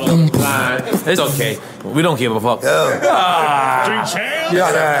all up the line. It's okay. We don't give a fuck. Drink champ.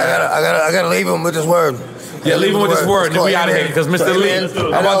 I gotta leave him with this word. Yeah, leave him with this word, then we out of here because Mr. Lee,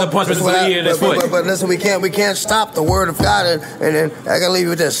 I'm about to punch Mr. Lee in his foot. But listen, we can't stop the word of God, and then I gotta leave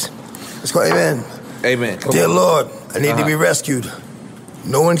you with this. Let's go, amen. Amen. Dear Lord, I need to be rescued.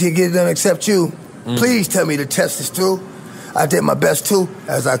 No one can get it done except you. Please tell me the test is through. I did my best too,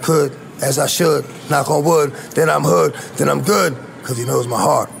 as I could, as I should. Knock on wood, then I'm hood, then I'm good, because he knows my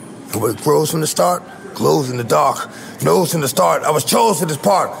heart. And what grows from the start, glows in the dark. Knows from the start, I was chose for this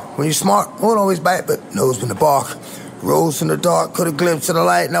part. When you're smart, won't always bite, but knows when to bark. Rose in the dark, caught a glimpse of the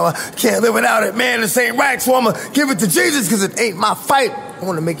light. Now I can't live without it, man. This ain't right, so I'ma give it to Jesus, because it ain't my fight. I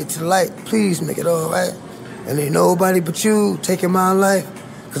want to make it to the light. Please make it all right. And ain't nobody but you taking my life,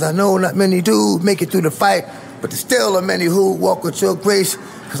 because I know not many do make it through the fight, but there's still are many who walk with your grace,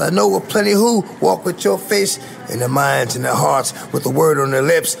 because I know of plenty who walk with your face in their minds and their hearts with the word on their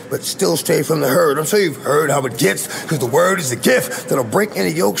lips, but still straight from the herd. I'm sure you've heard how it gets, because the word is a gift that'll break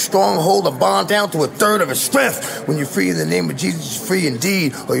any yoke, stronghold, or bond down to a third of its strength. When you're free in the name of Jesus, you're free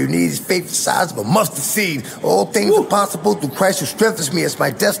indeed. All you need is faith the size of a mustard seed. All things are possible through Christ who strengthens me. It's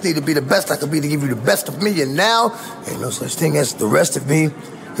my destiny to be the best I can be, to give you the best of me. And now, ain't no such thing as the rest of me,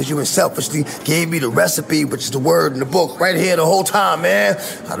 because you unselfishly gave me the recipe, which is the word in the book, right here the whole time, man.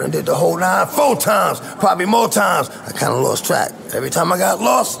 I done did the whole 9 4 times, probably more times. I kind of lost track. Every time I got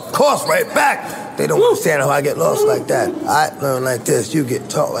lost, of course, right back. They don't understand how I get lost like that. I learn like this, you get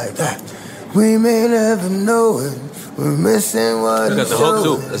taught like that. We may never know it, we're missing what Got the hook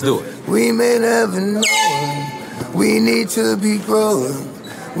too. Let's do it. We may never know it, we need to be growing.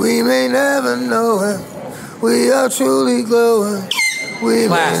 We may never know it, we are truly glowing. We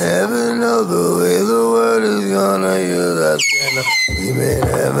may never know the way the world is gonna use us. We may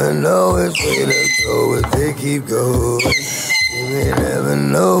never know which way to go if they keep going. We may never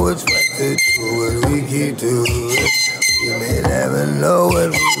know which way to do what we keep doing. We may never know what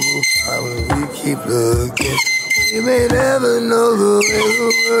we will find when we keep looking. We may never know the way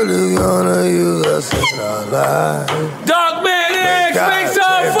the world is gonna use us in our lives. Dark Man X, make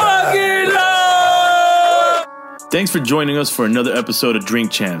some fucking love! Thanks for joining us for another episode of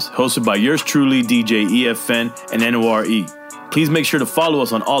Drink Champs, hosted by yours truly, DJ EFN and NORE. Please make sure to follow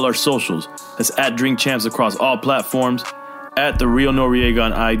us on all our socials. That's at Drink Champs across all platforms, at The Real Noriega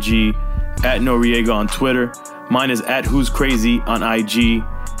on IG, at Noriega on Twitter. Mine is at Who's Crazy on IG,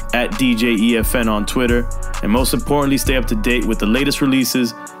 at DJ EFN on Twitter. And most importantly, stay up to date with the latest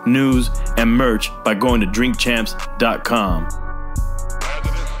releases, news, and merch by going to drinkchamps.com.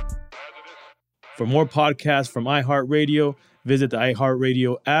 For more podcasts from iHeartRadio, visit the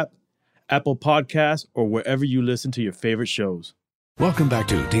iHeartRadio app, Apple Podcasts, or wherever you listen to your favorite shows. Welcome back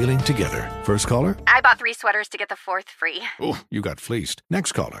to Dealing Together. First caller? I bought 3 sweaters to get the 4th free. Oh, you got fleeced.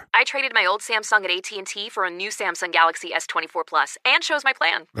 Next caller? I traded my old Samsung at AT&T for a new Samsung Galaxy S24 Plus and shows my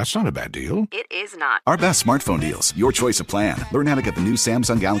plan. That's not a bad deal. It is not. Our best smartphone deals, your choice of plan. Learn how to get the new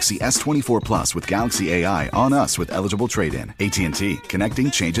Samsung Galaxy S24 Plus with Galaxy AI on us with eligible trade-in. AT&T. Connecting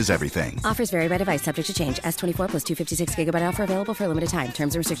changes everything. Offers vary by device, subject to change. S24 plus 256 gigabyte offer available for a limited time.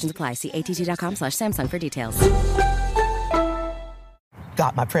 Terms and restrictions apply. See att.com/Samsung for details.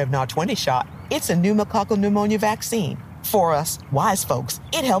 Got my Prevnar 20 shot. It's a pneumococcal pneumonia vaccine. For us, wise folks,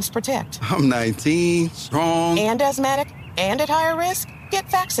 it helps protect. I'm 19, strong. And asthmatic, and at higher risk?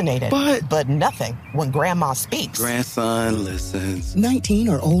 Get vaccinated. But nothing when grandma speaks. Grandson listens. 19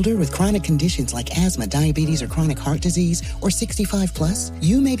 or older with chronic conditions like asthma, diabetes, or chronic heart disease, or 65 plus,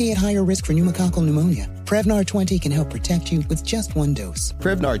 you may be at higher risk for pneumococcal pneumonia. Prevnar 20 can help protect you with just one dose.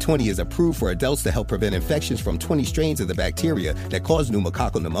 Prevnar 20 is approved for adults to help prevent infections from 20 strains of the bacteria that cause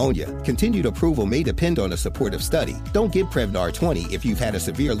pneumococcal pneumonia. Continued approval may depend on a supportive study. Don't get Prevnar 20 if you've had a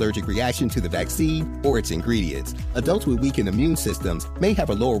severe allergic reaction to the vaccine or its ingredients. Adults with weakened immune systems may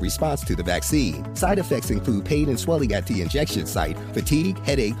have a lower response to the vaccine. Side effects include pain and swelling at the injection site, fatigue,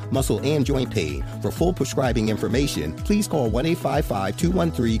 headache, muscle, and joint pain. For full prescribing information, please call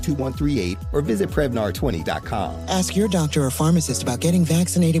 1-855-213-2138 or visit Prevnar20.com. Ask your doctor or pharmacist about getting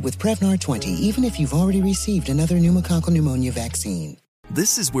vaccinated with Prevnar 20, even if you've already received another pneumococcal pneumonia vaccine.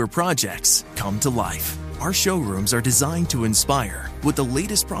 This is where projects come to life. Our showrooms are designed to inspire with the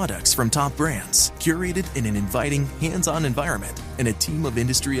latest products from top brands, curated in an inviting, hands-on environment, and a team of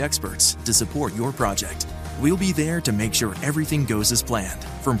industry experts to support your project. We'll be there to make sure everything goes as planned,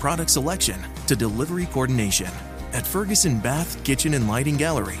 from product selection to delivery coordination. At Ferguson Bath, Kitchen, and Lighting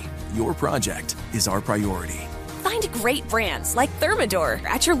Gallery, your project is our priority. Find great brands like Thermador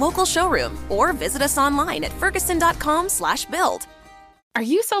at your local showroom or visit us online at ferguson.com/build. Are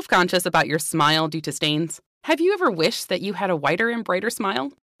you self-conscious about your smile due to stains? Have you ever wished that you had a whiter and brighter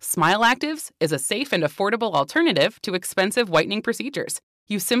smile? Smile Actives is a safe and affordable alternative to expensive whitening procedures.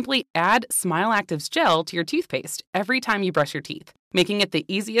 You simply add Smile Actives gel to your toothpaste every time you brush your teeth, making it the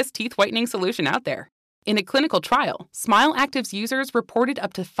easiest teeth whitening solution out there. In a clinical trial, Smile Actives users reported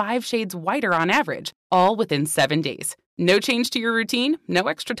up to 5 shades whiter on average, all within 7 days. No change to your routine, no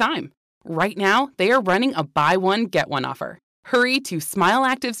extra time. Right now, they are running a buy one, get one offer. Hurry to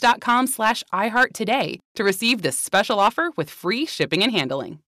smileactives.com/iHeart today to receive this special offer with free shipping and handling.